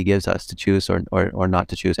know that he gives us to choose or not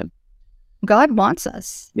to choose him. God wants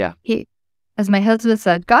us. Yeah. He, as my husband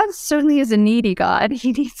said, God certainly is a needy God.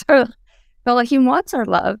 He needs our, well, he wants our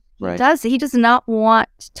love. Right. He does not want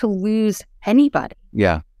to lose anybody.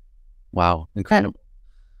 Yeah. Wow. Incredible.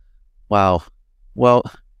 Wow. Well,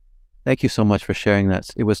 thank you so much for sharing that.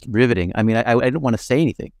 It was riveting. I mean, I didn't want to say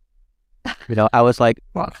anything. I was like,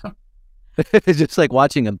 it's just like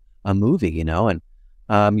watching a movie, and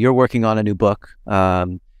you're working on a new book.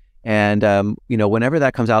 Whenever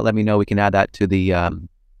that comes out, let me know. We can add that to the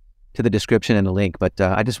description and the link. But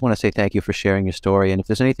I just want to say thank you for sharing your story. And if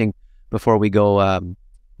there's anything before we go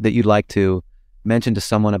that you'd like to mention to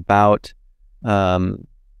someone about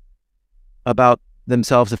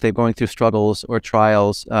themselves, if they're going through struggles or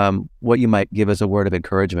trials, what you might give as a word of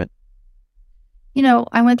encouragement.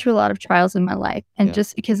 I went through a lot of trials in my life, and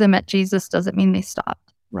just because I met Jesus doesn't mean they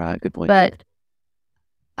stopped. Right. Good point. But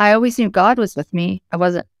I always knew God was with me. I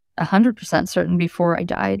wasn't 100% certain before I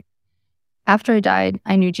died. After I died,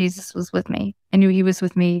 I knew Jesus was with me. I knew he was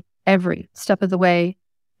with me every step of the way,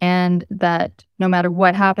 and that no matter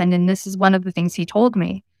what happened, and this is one of the things he told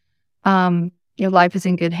me, your life is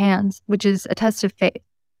in good hands, which is a test of faith,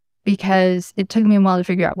 because it took me a while to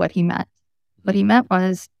figure out what he meant. What he meant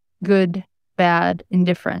was good, bad,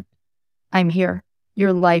 indifferent. I'm here.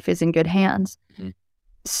 Your life is in good hands. Mm-hmm.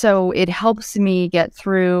 So it helps me get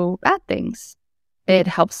through bad things. It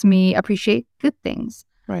helps me appreciate good things.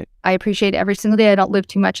 Right. I appreciate every single day. I don't live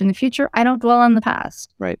too much in the future. I don't dwell on the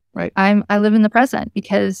past. Right. I live in the present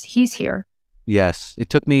because he's here. Yes. It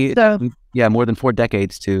took me more than 4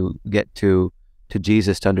 decades to get to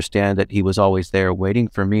Jesus, to understand that he was always there waiting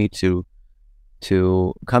for me to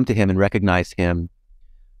come to him and recognize him.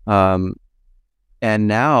 And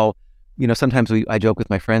now, sometimes I joke with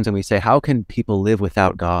my friends and we say, how can people live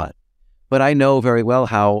without God? But I know very well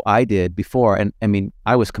how I did before. And I mean,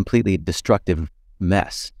 I was completely destructive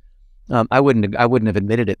mess. I wouldn't have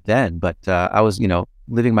admitted it then, but I was,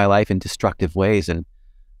 living my life in destructive ways. And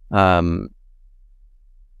I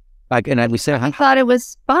thought it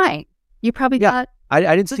was fine. You probably thought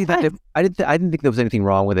I didn't see that. I didn't think there was anything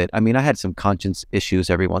wrong with it. I mean, I had some conscience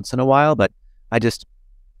issues every once in a while, but I just,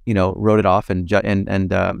 wrote it off and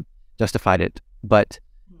justified it. But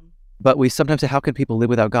we sometimes say, how can people live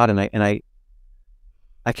without God? And I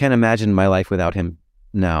can't imagine my life without him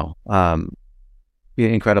now.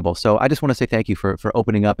 Incredible. So I just want to say thank you for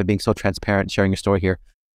opening up and being so transparent, sharing your story here.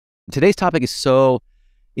 Today's topic is so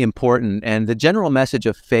important, and the general message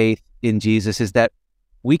of faith in Jesus is that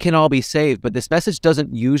we can all be saved, but this message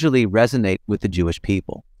doesn't usually resonate with the Jewish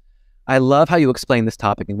people. I love how you explain this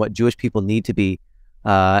topic and what Jewish people need to be,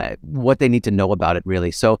 what they need to know about it,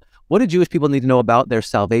 really. So what do Jewish people need to know about their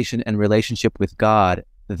salvation and relationship with God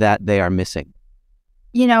that they are missing?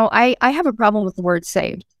 I have a problem with the word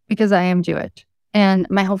saved because I am Jewish. And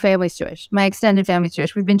my whole family's Jewish. My extended family's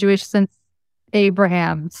Jewish. We've been Jewish since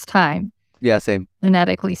Abraham's time. Yeah, same.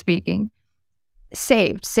 Genetically speaking.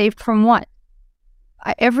 Saved from what?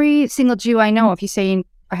 Every single Jew I know, if you say,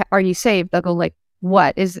 are you saved? They'll go like,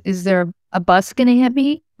 what? Is there a bus going to hit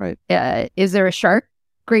me? Right. Is there a shark?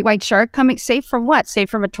 Great white shark coming? Saved from what? Saved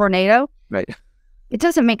from a tornado? Right. It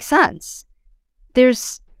doesn't make sense.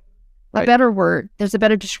 There's a better word. There's a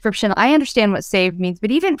better description. I understand what saved means,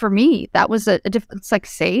 but even for me, that was it's like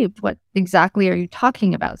saved. What exactly are you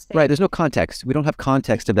talking about? Saved? Right. There's no context. We don't have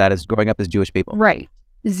context of that as growing up as Jewish people. Right.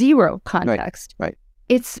 Zero context. Right.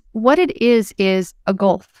 It's what it is a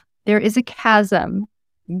gulf. There is a chasm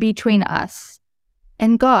between us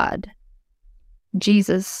and God.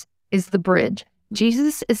 Jesus is the bridge.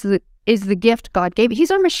 Jesus is the gift God gave.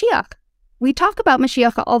 He's our Mashiach. We talk about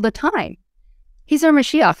Mashiach all the time. He's our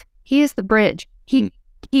Mashiach. He is the bridge. He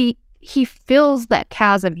fills that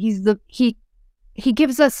chasm. He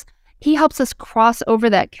helps us cross over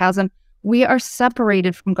that chasm. We are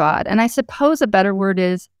separated from God. And I suppose a better word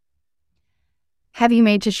is, have you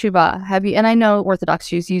made teshuvah? And I know Orthodox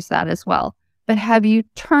Jews use that as well, but have you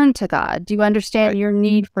turned to God? Do you understand your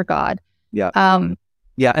need for God? Yeah.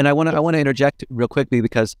 And I want to interject real quickly,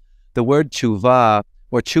 because the word tshuva,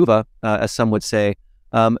 or tshuva, as some would say,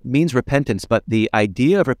 means repentance, but the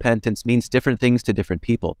idea of repentance means different things to different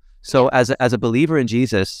people. So as a believer in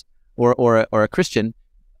Jesus or a Christian,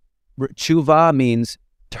 Tshuva means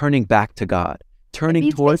turning back to God,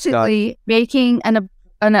 turning towards God. Basically making an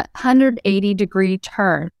 180-degree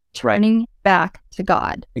turn, turning back to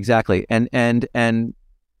God. Exactly, and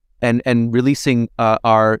releasing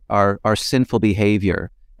our sinful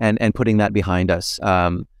behavior and putting that behind us.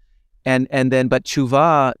 But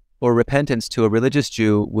tshuva or repentance to a religious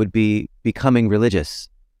Jew would be becoming religious.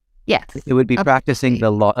 Yes, it would be practicing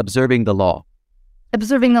the law, observing the law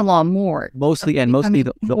more, mostly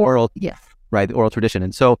the oral. Yes, right, the oral tradition.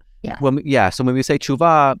 And so when we say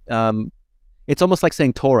tshuva, it's almost like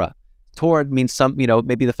saying Torah. Torah means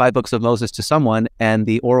maybe the 5 books of Moses to someone and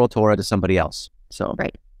the oral Torah to somebody else. So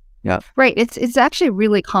right. Yeah. Right. It's actually a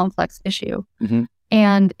really complex issue. Mm-hmm.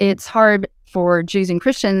 And it's hard for Jews and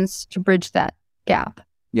Christians to bridge that gap.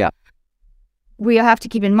 Yeah. We have to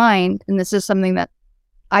keep in mind, and this is something that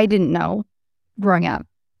I didn't know growing up,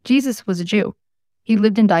 Jesus was a Jew. He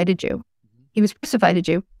lived and died a Jew. He was crucified a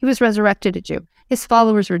Jew. He was resurrected a Jew. His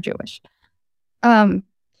followers were Jewish. I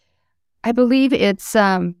believe it's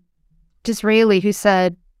Disraeli who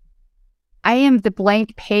said, I am the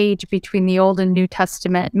blank page between the Old and New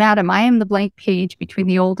Testament. Madam, I am the blank page between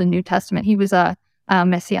the Old and New Testament. He was a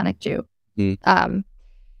Messianic Jew. Mm.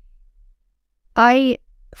 I,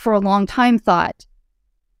 for a long time, thought,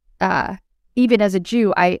 even as a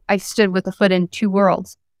Jew, I stood with a foot in 2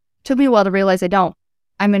 worlds. It took me a while to realize I don't.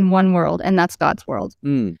 I'm in one world, and that's God's world.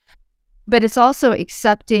 Mm. But it's also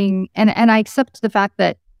accepting, and I accept the fact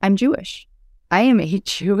that I'm Jewish. I am a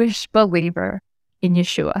Jewish believer in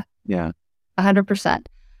Yeshua. Yeah. 100%.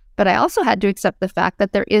 But I also had to accept the fact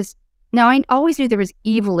that there is, now I always knew there was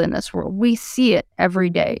evil in this world. We see it every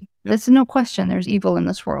day. Yep. There's no question there's evil in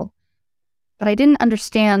this world. But I didn't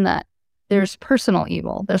understand that there's personal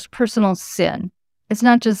evil. There's personal sin. It's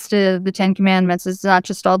not just the 10 commandments. It's not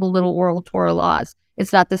just all the little oral Torah laws.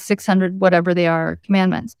 It's not the 600 whatever they are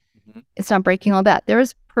commandments. Mm-hmm. It's not breaking all that. There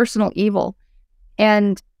is personal evil.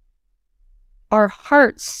 And our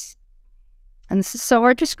hearts, and this is so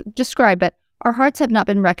hard to describe, but our hearts have not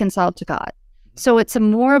been reconciled to God. So it's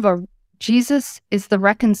more of a, Jesus is the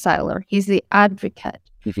reconciler. He's the advocate.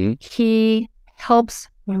 Mm-hmm. He helps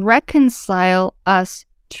reconcile us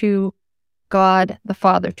to God the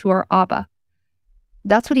Father, to our Abba.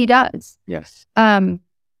 That's what he does. Yes. Do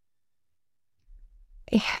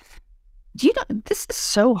you know, this is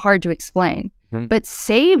so hard to explain, Mm-hmm. but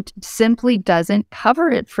saved simply doesn't cover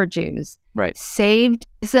it for Jews. Right. Saved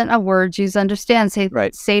isn't a word Jews understand.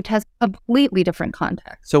 Saved has a completely different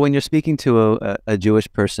context. So when you're speaking to a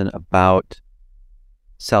Jewish person about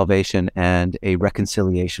salvation and a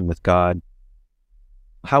reconciliation with God,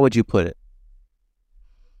 how would you put it?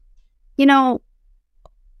 You know,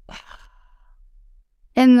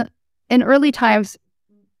 in early times,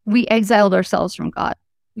 we exiled ourselves from God.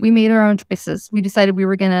 We made our own choices. We decided we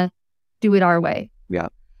were going to do it our way. Yeah.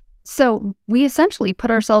 So we essentially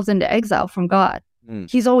put ourselves into exile from God. Mm.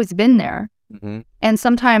 He's always been there. Mm-hmm. And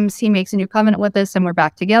sometimes he makes a new covenant with us and we're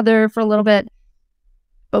back together for a little bit.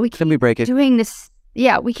 But we keep break it. doing this.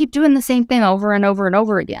 Yeah, we keep doing the same thing over and over and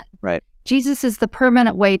over again. Right. Jesus is the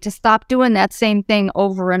permanent way to stop doing that same thing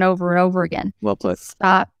over and over and over again. Well put.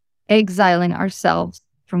 Stop exiling ourselves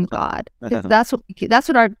from God. That's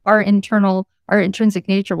what our intrinsic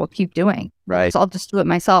nature will keep doing. Right. So I'll just do it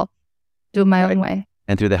myself, do it my own way.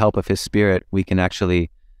 And through the help of his Spirit, we can actually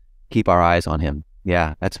keep our eyes on him.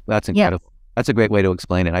 Yeah, that's incredible. Yes. That's a great way to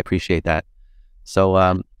explain it. I appreciate that.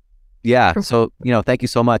 So, yeah. So, thank you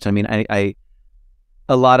so much. I mean, a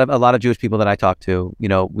lot of Jewish people that I talk to,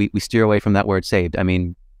 we steer away from that word saved. I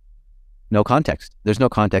mean, no context. There's no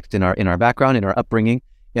context in our background, in our upbringing.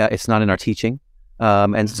 Yeah, it's not in our teaching.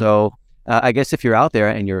 And so I guess if you're out there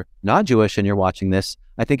and you're not Jewish and you're watching this,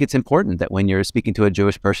 I think it's important that when you're speaking to a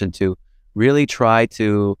Jewish person to really try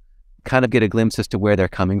to kind of get a glimpse as to where they're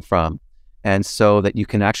coming from. And so that you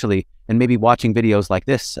can actually, and maybe watching videos like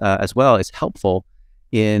this as well is helpful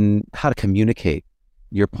in how to communicate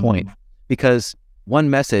your point. Mm-hmm. Because one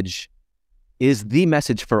message is the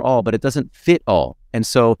message for all, but it doesn't fit all. And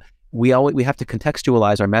so we have to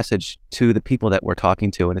contextualize our message to the people that we're talking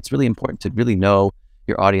to. And it's really important to really know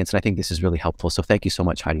your audience. And I think this is really helpful. So thank you so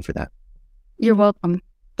much, Heidi, for that. You're welcome.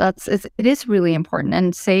 It is really important.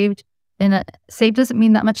 And saved doesn't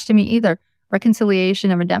mean that much to me either.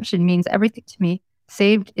 Reconciliation and redemption means everything to me.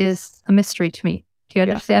 Saved is a mystery to me. Do you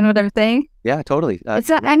understand what I'm saying? Yeah, totally. It's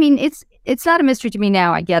not. I mean, it's not a mystery to me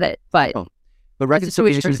now. I get it, but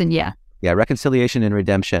reconciliation. Reconciliation and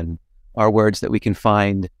redemption are words that we can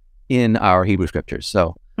find in our Hebrew scriptures.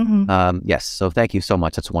 So, yes. So, thank you so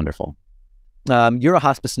much. That's wonderful. You're a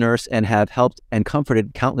hospice nurse and have helped and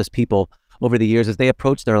comforted countless people over the years as they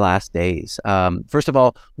approach their last days. First of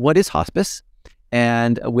all, what is hospice?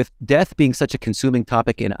 And with death being such a consuming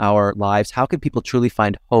topic in our lives, how can people truly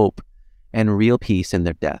find hope and real peace in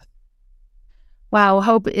their death? Wow,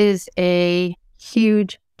 hope is a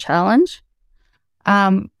huge challenge.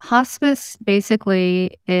 Hospice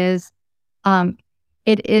basically is,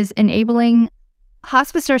 it is enabling,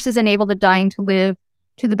 hospice nurses enable the dying to live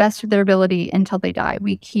to the best of their ability until they die.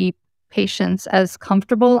 We keep patients as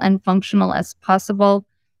comfortable and functional as possible,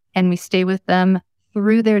 and we stay with them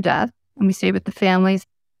through their death, and we stay with the families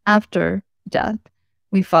after death.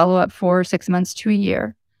 We follow up for 6 months to a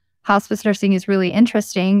year. Hospice nursing is really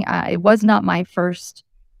interesting. It was not my first,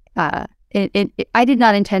 I did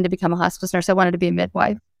not intend to become a hospice nurse. I wanted to be a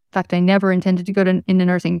midwife. In fact, I never intended to go into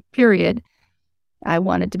nursing, period. I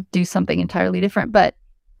wanted to do something entirely different. But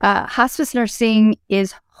hospice nursing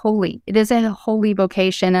is holy. It is a holy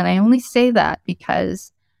vocation. And I only say that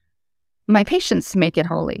because my patients make it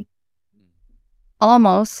holy.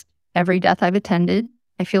 Almost every death I've attended,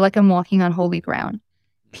 I feel like I'm walking on holy ground.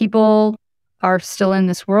 People are still in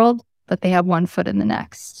this world, but they have one foot in the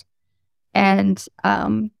next. And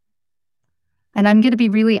I'm going to be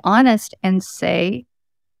really honest and say,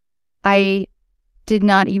 I did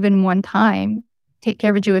not even one time take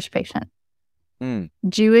care of a Jewish patient.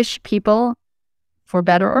 Jewish people, for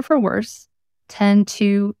better or for worse, tend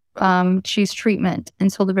to choose treatment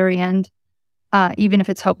until the very end, even if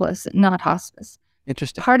it's hopeless, not hospice.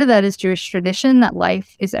 Interesting. Part of that is Jewish tradition, that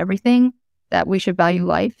life is everything, that we should value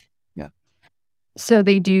life. Yeah. So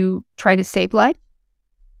they do try to save life.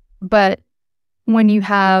 But when you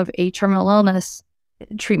have a terminal illness,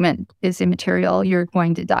 treatment is immaterial. You're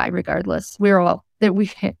going to die regardless.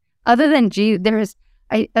 Other than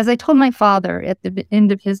as I told my father at the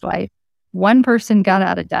end of his life, one person got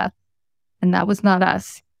out of death, and that was not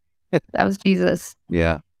us. That was Jesus.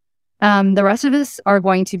 Yeah. The rest of us are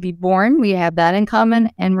going to be born. We have that in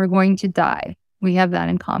common, and we're going to die. We have that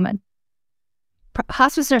in common.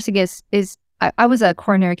 Hospice nursing is I was a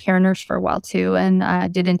coronary care nurse for a while too, and I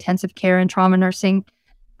did intensive care and trauma nursing.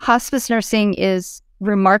 Hospice nursing is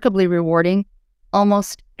remarkably rewarding.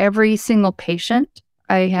 Almost every single patient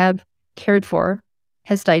I have cared for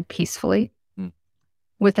has died peacefully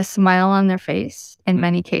with a smile on their face in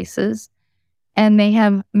many cases. And they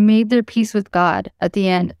have made their peace with God at the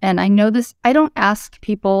end. And I know this, I don't ask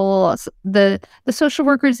people, the social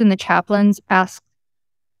workers and the chaplains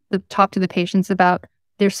talk to the patients about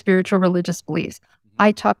their spiritual religious beliefs.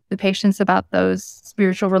 I talk to the patients about those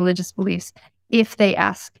spiritual religious beliefs if they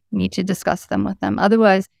ask me to discuss them with them.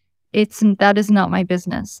 Otherwise, that is not my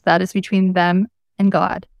business. That is between them and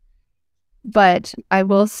God. But I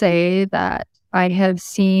will say that I have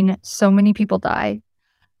seen so many people die.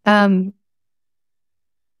 And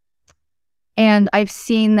I've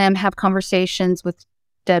seen them have conversations with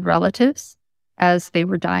dead relatives as they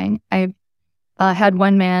were dying. I've had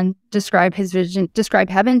one man describe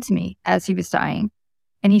heaven to me as he was dying,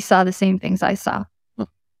 and he saw the same things I saw. Huh.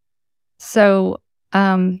 So,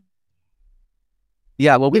 yeah.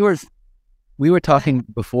 Well, we were talking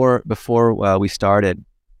before we started,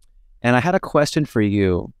 and I had a question for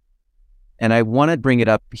you, and I want to bring it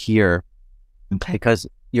up here because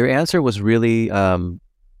your answer was really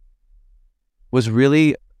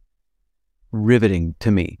riveting to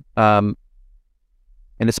me, and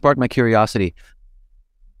it sparked my curiosity.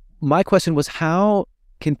 My question was, how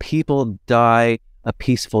can people die a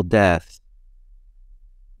peaceful death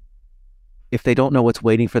if they don't know what's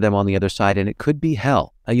waiting for them on the other side? And it could be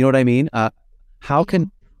hell. You know what I mean? How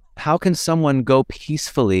can someone go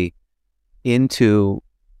peacefully into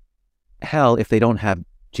hell if they don't have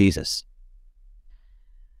Jesus?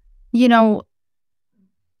 You know,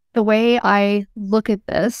 the way I look at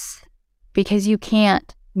this, because you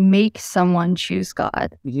can't make someone choose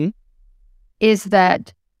God, is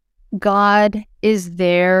that God is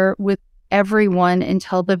there with everyone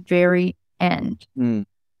until the very end.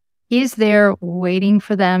 He's there waiting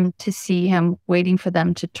for them to see him, waiting for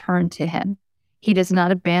them to turn to him. He does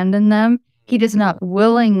not abandon them. He does not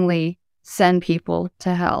willingly send people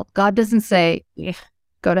to hell. God doesn't say,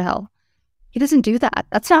 go to hell. He doesn't do that.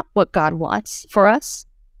 That's not what God wants for us.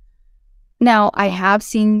 Now, I have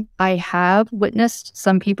witnessed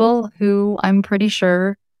some people who I'm pretty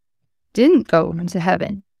sure didn't go to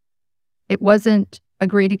heaven. It wasn't a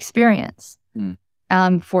great experience.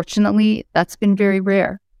 Fortunately, that's been very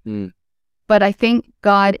rare. But I think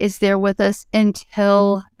God is there with us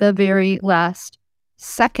until the very last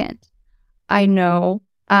second. I know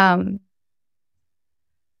the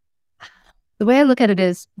way I look at it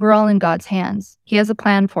is we're all in God's hands. He has a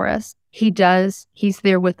plan for us. He does. He's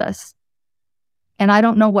there with us. And I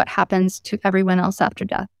don't know what happens to everyone else after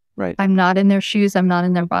death. Right. I'm not in their shoes. I'm not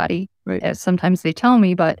in their body. Right. As sometimes they tell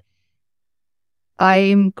me, but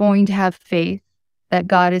I'm going to have faith that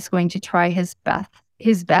God is going to try his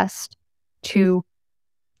best to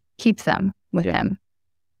keep them with him.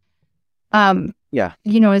 As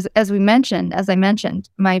I mentioned,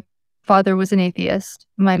 my father was an atheist.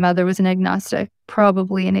 My mother was an agnostic,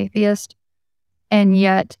 probably an atheist. And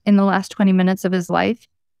yet, in the last 20 minutes of his life,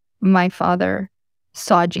 my father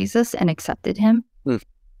saw Jesus and accepted him.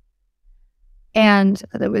 And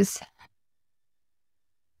it was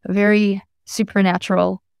a very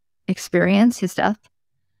supernatural experience, his death.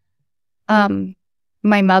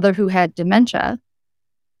 My mother, who had dementia,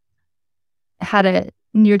 had a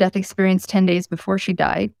near-death experience 10 days before she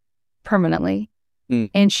died permanently.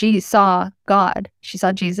 And she saw God. She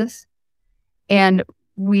saw Jesus. And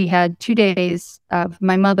we had 2 days of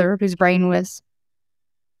my mother, whose brain was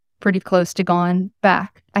pretty close to gone,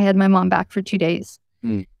 back. I had my mom back for 2 days.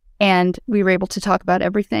 And we were able to talk about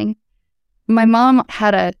everything. My mom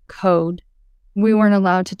had a code. We weren't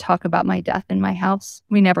allowed to talk about my death in my house.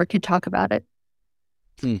 We never could talk about it.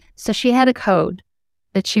 So she had a code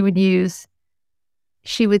that she would use.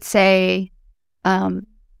 She would say,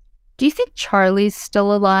 do you think Charlie's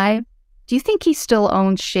still alive? Do you think he still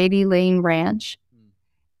owns Shady Lane Ranch?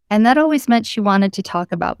 And that always meant she wanted to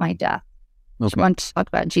talk about my death. She wanted to talk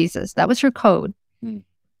about Jesus. That was her code.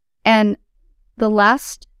 And the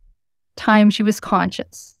last time she was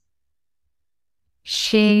conscious,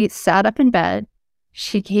 she sat up in bed.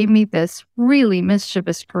 She gave me this really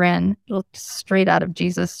mischievous grin, looked straight out of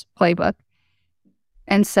Jesus' playbook,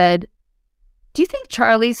 and said, do you think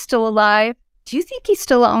Charlie's still alive? Do you think he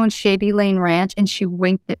still owns Shady Lane Ranch? And she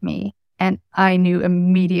winked at me, and I knew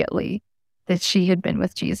immediately that she had been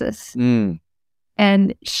with Jesus.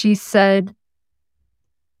 And she said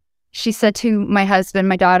to my husband and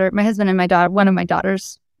my daughter, one of my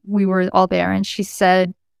daughters, we were all there, and she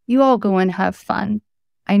said, you all go and have fun.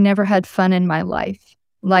 I never had fun in my life.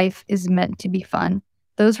 Life is meant to be fun.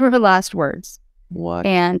 Those were her last words. What?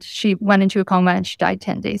 And she went into a coma and she died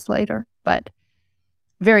 10 days later, but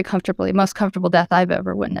very comfortably, most comfortable death I've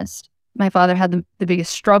ever witnessed. My father had the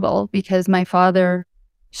biggest struggle because my father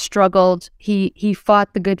struggled. He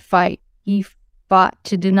fought the good fight. He fought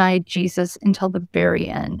to deny Jesus until the very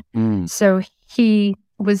end. So he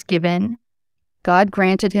was given, God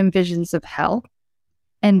granted him visions of hell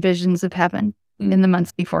and visions of heaven in the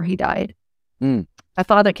months before he died. My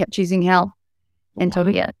father kept choosing hell until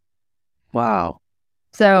the end. Wow.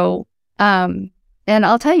 So, and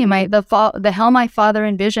I'll tell you, the hell my father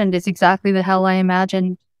envisioned is exactly the hell I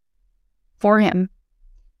imagined for him.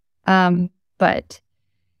 But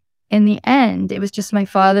in the end, it was just my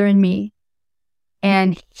father and me,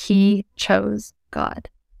 and he chose God.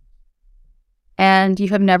 And you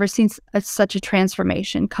have never seen such a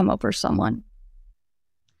transformation come over someone.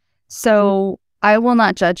 So I will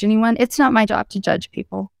not judge anyone. It's not my job to judge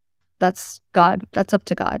people. That's God. That's up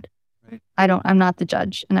to God. Right. I'm not the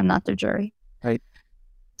judge, and I'm not the jury. Right.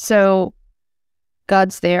 So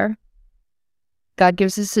God's there. God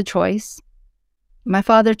gives us a choice. My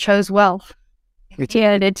father chose wealth.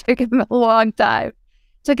 And it took him a long time.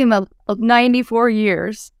 It took him 94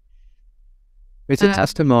 years. It's a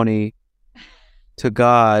testimony to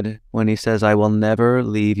God when he says, I will never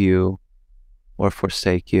leave you or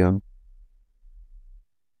forsake you.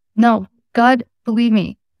 No, God, believe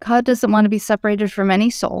me, God doesn't want to be separated from any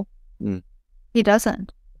soul. He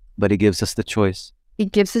doesn't. But he gives us the choice. He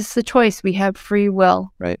gives us the choice. We have free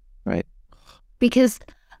will. Right. Because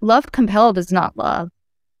love compelled is not love.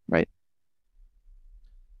 Right.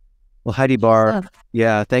 Well, Heidi Barr,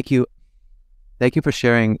 thank you. Thank you for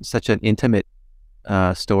sharing such an intimate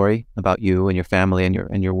story about you and your family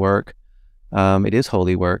and your work. It is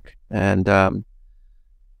holy work. And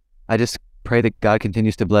I just pray that God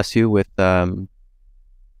continues to bless you with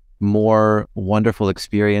more wonderful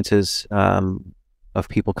experiences of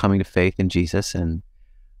people coming to faith in Jesus, and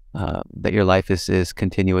that your life is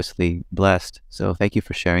continuously blessed. So thank you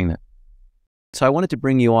for sharing that. So I wanted to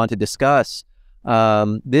bring you on to discuss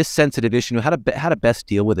this sensitive issue, how to best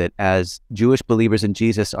deal with it, as Jewish believers in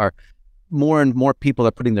Jesus are more and more people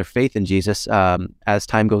are putting their faith in Jesus as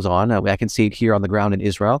time goes on. I can see it here on the ground in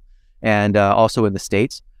Israel and also in the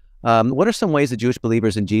States. What are some ways that Jewish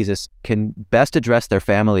believers in Jesus can best address their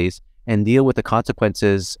families and deal with the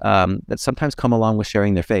consequences that sometimes come along with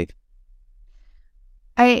sharing their faith?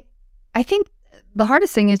 I think the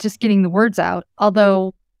hardest thing is just getting the words out.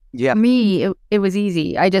 Although for me, it was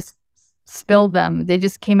easy. I just spilled them. They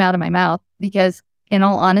just came out of my mouth because, in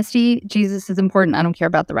all honesty, Jesus is important. I don't care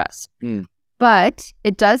about the rest. But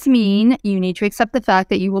it does mean you need to accept the fact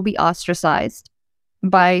that you will be ostracized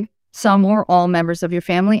by some or all members of your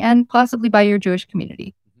family and possibly by your Jewish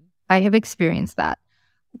community. I have experienced that.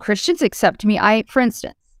 Christians accept me. For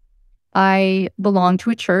instance, I belong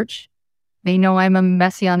to a church. They know I'm a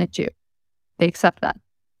Messianic Jew. They accept that.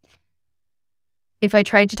 If I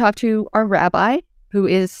tried to talk to our rabbi, who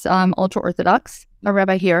is ultra-Orthodox, our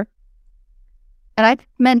rabbi here, and I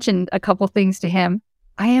mentioned a couple things to him,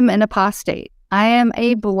 I am an apostate. I am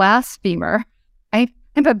a blasphemer. I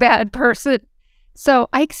am a bad person. So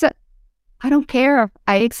I don't care.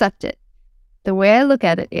 I accept it. The way I look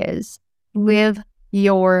at it is live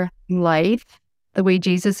your life the way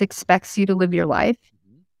Jesus expects you to live your life.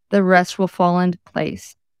 The rest will fall into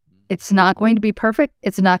place. It's not going to be perfect.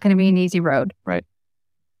 It's not going to be an easy road. Right.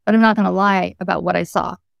 But I'm not going to lie about what I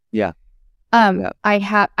saw. Yeah. I've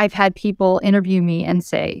had people interview me and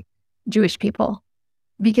say, Jewish people,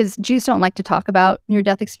 because Jews don't like to talk about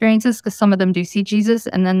near-death experiences because some of them do see Jesus,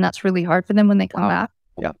 and then that's really hard for them when they come back.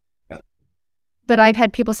 Yeah. But I've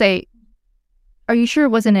had people say, are you sure it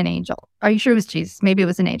wasn't an angel? Are you sure it was Jesus? Maybe it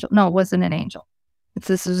was an angel. No, it wasn't an angel.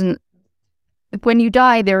 When you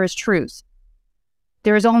die, there is truth.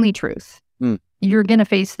 There is only truth. You're going to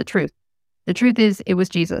face the truth. The truth is, it was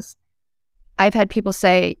Jesus. I've had people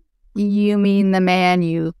say, you mean the man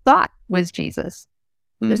you thought was Jesus?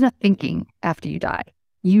 There's no thinking after you die.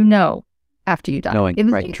 You know after you die. Knowing, it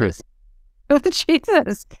was right, Jesus. truth. It was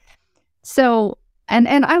Jesus. So, and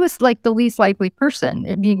I was like the least likely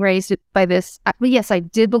person being raised by this. Yes, I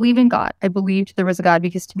did believe in God. I believed there was a God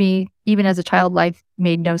because to me, even as a child, life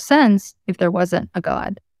made no sense if there wasn't a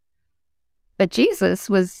God. But Jesus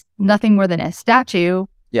was nothing more than a statue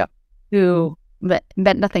who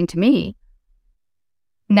meant nothing to me.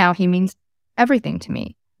 Now he means everything to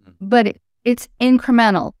me. But it's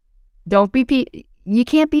incremental. You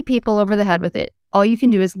can't beat people over the head with it. All you can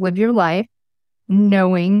do is live your life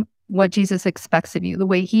knowing what Jesus expects of you, the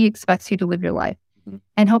way he expects you to live your life,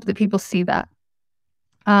 and hope that people see that.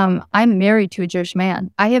 I'm married to a Jewish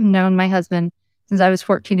man. I have known my husband since I was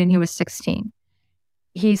 14 and he was 16.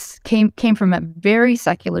 He came from a very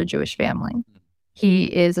secular Jewish family. He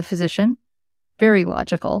is a physician, very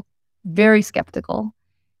logical, very skeptical.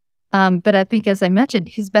 But I think, as I mentioned,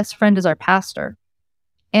 his best friend is our pastor.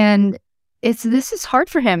 And this is hard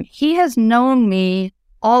for him. He has known me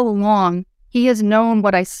all along. He has known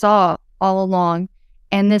what I saw all along.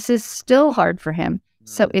 And this is still hard for him.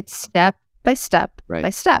 So it's step by step by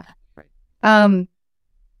step. Right.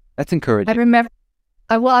 That's encouraging.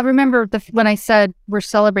 I remember when I said, we're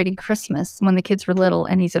celebrating Christmas when the kids were little.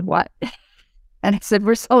 And he said, what? And I said,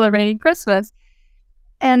 we're celebrating Christmas.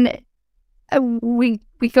 And we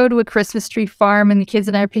go to a Christmas tree farm and the kids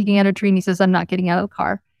and I are picking out a tree and he says, I'm not getting out of the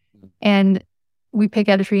car. And we pick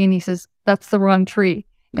out a tree and he says, that's the wrong tree.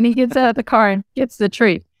 And he gets out of the car and gets the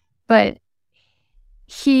tree. But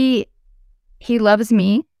he loves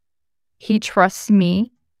me. He trusts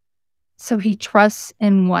me. So he trusts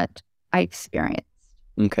in what I experienced.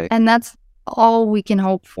 Okay. And that's all we can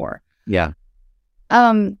hope for. Yeah.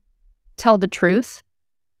 Tell the truth.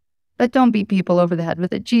 But don't beat people over the head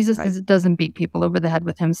with it. Jesus doesn't beat people over the head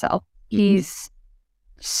with himself. He's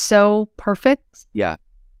so perfect. Yeah.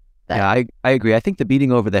 I agree. I think the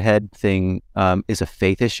beating over the head thing is a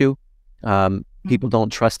faith issue. People don't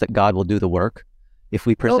trust that God will do the work. If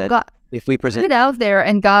we present it out there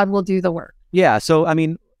and God will do the work. Yeah. So, I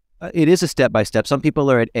mean, it is a step by step. Some people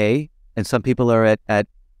are at A and some people are at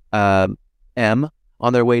M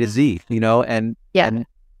on their way to Z, and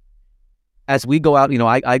as we go out,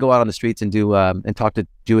 I go out on the streets and do and talk to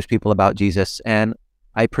Jewish people about Jesus, and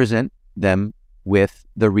I present them with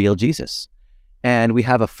the real Jesus, and we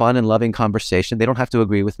have a fun and loving conversation. They don't have to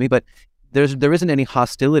agree with me, but there isn't any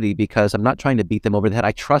hostility because I'm not trying to beat them over the head.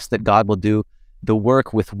 I trust that God will do the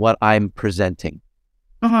work with what I'm presenting.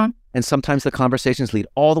 And sometimes the conversations lead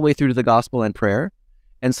all the way through to the gospel and prayer,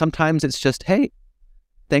 and sometimes it's just, hey,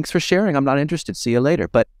 thanks for sharing. I'm not interested. See you later.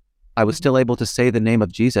 But I was still able to say the name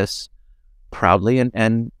of Jesus proudly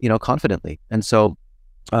and confidently. And so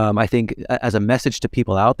I think as a message to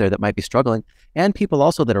people out there that might be struggling and people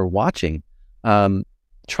also that are watching,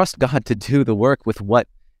 trust God to do the work with what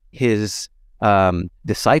his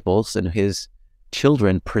disciples and his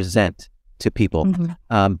children present to people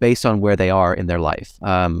based on where they are in their life.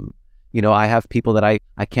 I have people that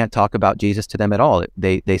I can't talk about Jesus to them at all.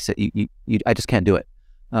 They say, I just can't do it.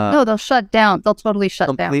 No, they'll shut down. They'll totally shut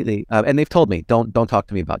completely. And they've told me, don't talk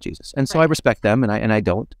to me about Jesus. And so I respect them, and I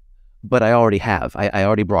don't, but I already have. I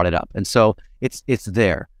already brought it up, and so it's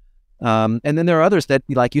there. And then there are others that,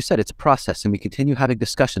 like you said, it's a process, and we continue having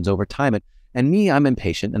discussions over time. And me, I'm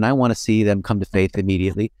impatient and I want to see them come to faith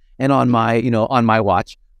immediately and on my, on my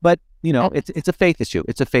watch. But, it's a faith issue.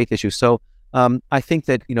 It's a faith issue. So I think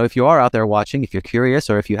that, if you are out there watching, if you're curious,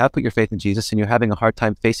 or if you have put your faith in Jesus and you're having a hard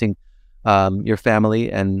time facing your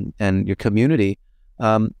family and your community,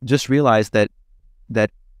 just realize that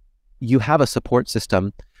you have a support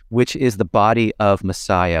system, which is the body of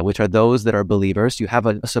Messiah, which are those that are believers. You have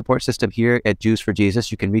a support system here at Jews for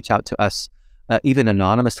Jesus. You can reach out to us even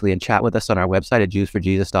anonymously and chat with us on our website at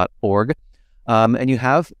jewsforjesus.org. And you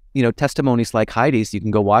have, testimonies like Heidi's. You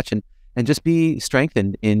can go watch and just be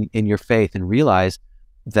strengthened in your faith and realize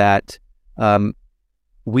that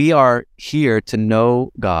we are here to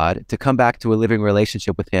know God, to come back to a living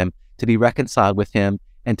relationship with Him, to be reconciled with Him,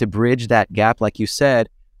 and to bridge that gap. Like you said,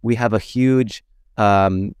 we have a huge,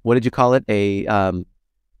 what did you call it? A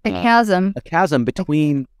chasm. A chasm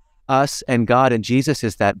between us and God, and Jesus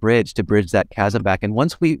is that bridge to bridge that chasm back. And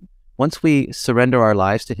once we surrender our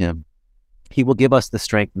lives to Him, He will give us the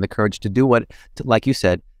strength and the courage to do like you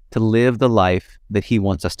said, to live the life that He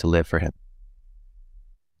wants us to live for Him.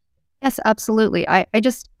 Yes, absolutely. I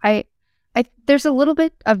there's a little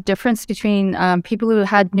bit of difference between people who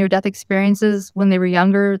had near-death experiences when they were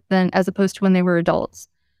younger as opposed to when they were adults.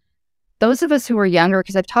 Those of us who were younger,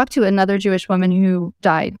 because I've talked to another Jewish woman who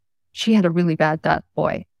died. She had a really bad death,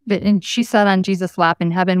 boy. And she sat on Jesus' lap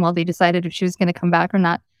in heaven while they decided if she was going to come back or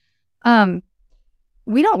not.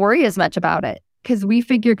 We don't worry as much about it because we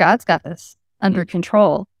figure God's got this under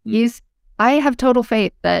control. I have total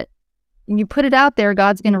faith that when you put it out there,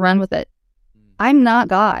 God's going to run with it. I'm not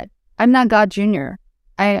God. I'm not God Jr.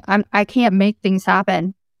 I can't make things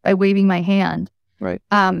happen by waving my hand. Right.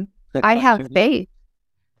 I have faith,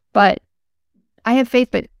 but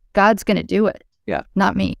God's going to do it. Yeah.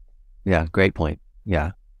 Not me. Yeah. Great point.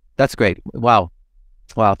 Yeah. That's great. Wow.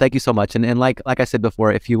 Thank you so much. And like I said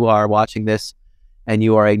before, if you are watching this and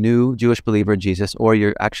you are a new Jewish believer in Jesus, or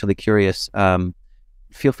you're actually curious,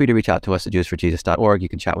 feel free to reach out to us at jewsforjesus.org. You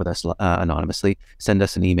can chat with us anonymously, send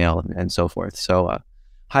us an email and so forth. So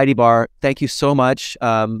Heidi Barr, thank you so much.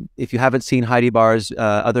 If you haven't seen Heidi Barr's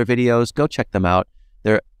other videos, go check them out.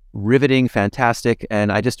 They're riveting, fantastic.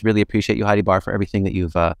 And I just really appreciate you, Heidi Barr, for everything that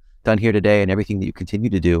you've done here today and everything that you continue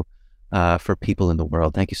to do for people in the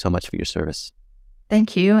world. Thank you so much for your service.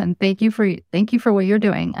 Thank you. And thank you for what you're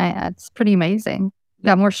doing. It's pretty amazing. You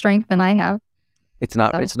got more strength than I have. It's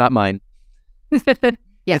not mine.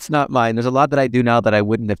 Yeah. It's not mine. There's a lot that I do now that I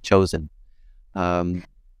wouldn't have chosen.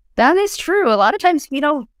 That is true. A lot of times,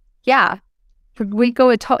 we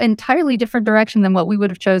go entirely different direction than what we would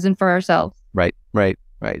have chosen for ourselves. Right.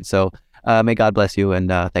 So may God bless you, and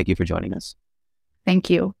thank you for joining us. Thank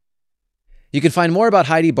you. You can find more about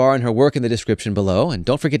Heidi Barr and her work in the description below, and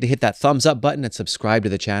don't forget to hit that thumbs up button and subscribe to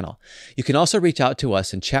the channel. You can also reach out to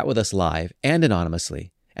us and chat with us live and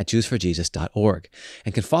anonymously at jewsforjesus.org,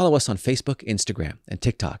 and can follow us on Facebook, Instagram, and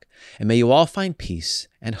TikTok. And may you all find peace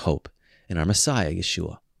and hope in our Messiah,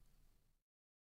 Yeshua.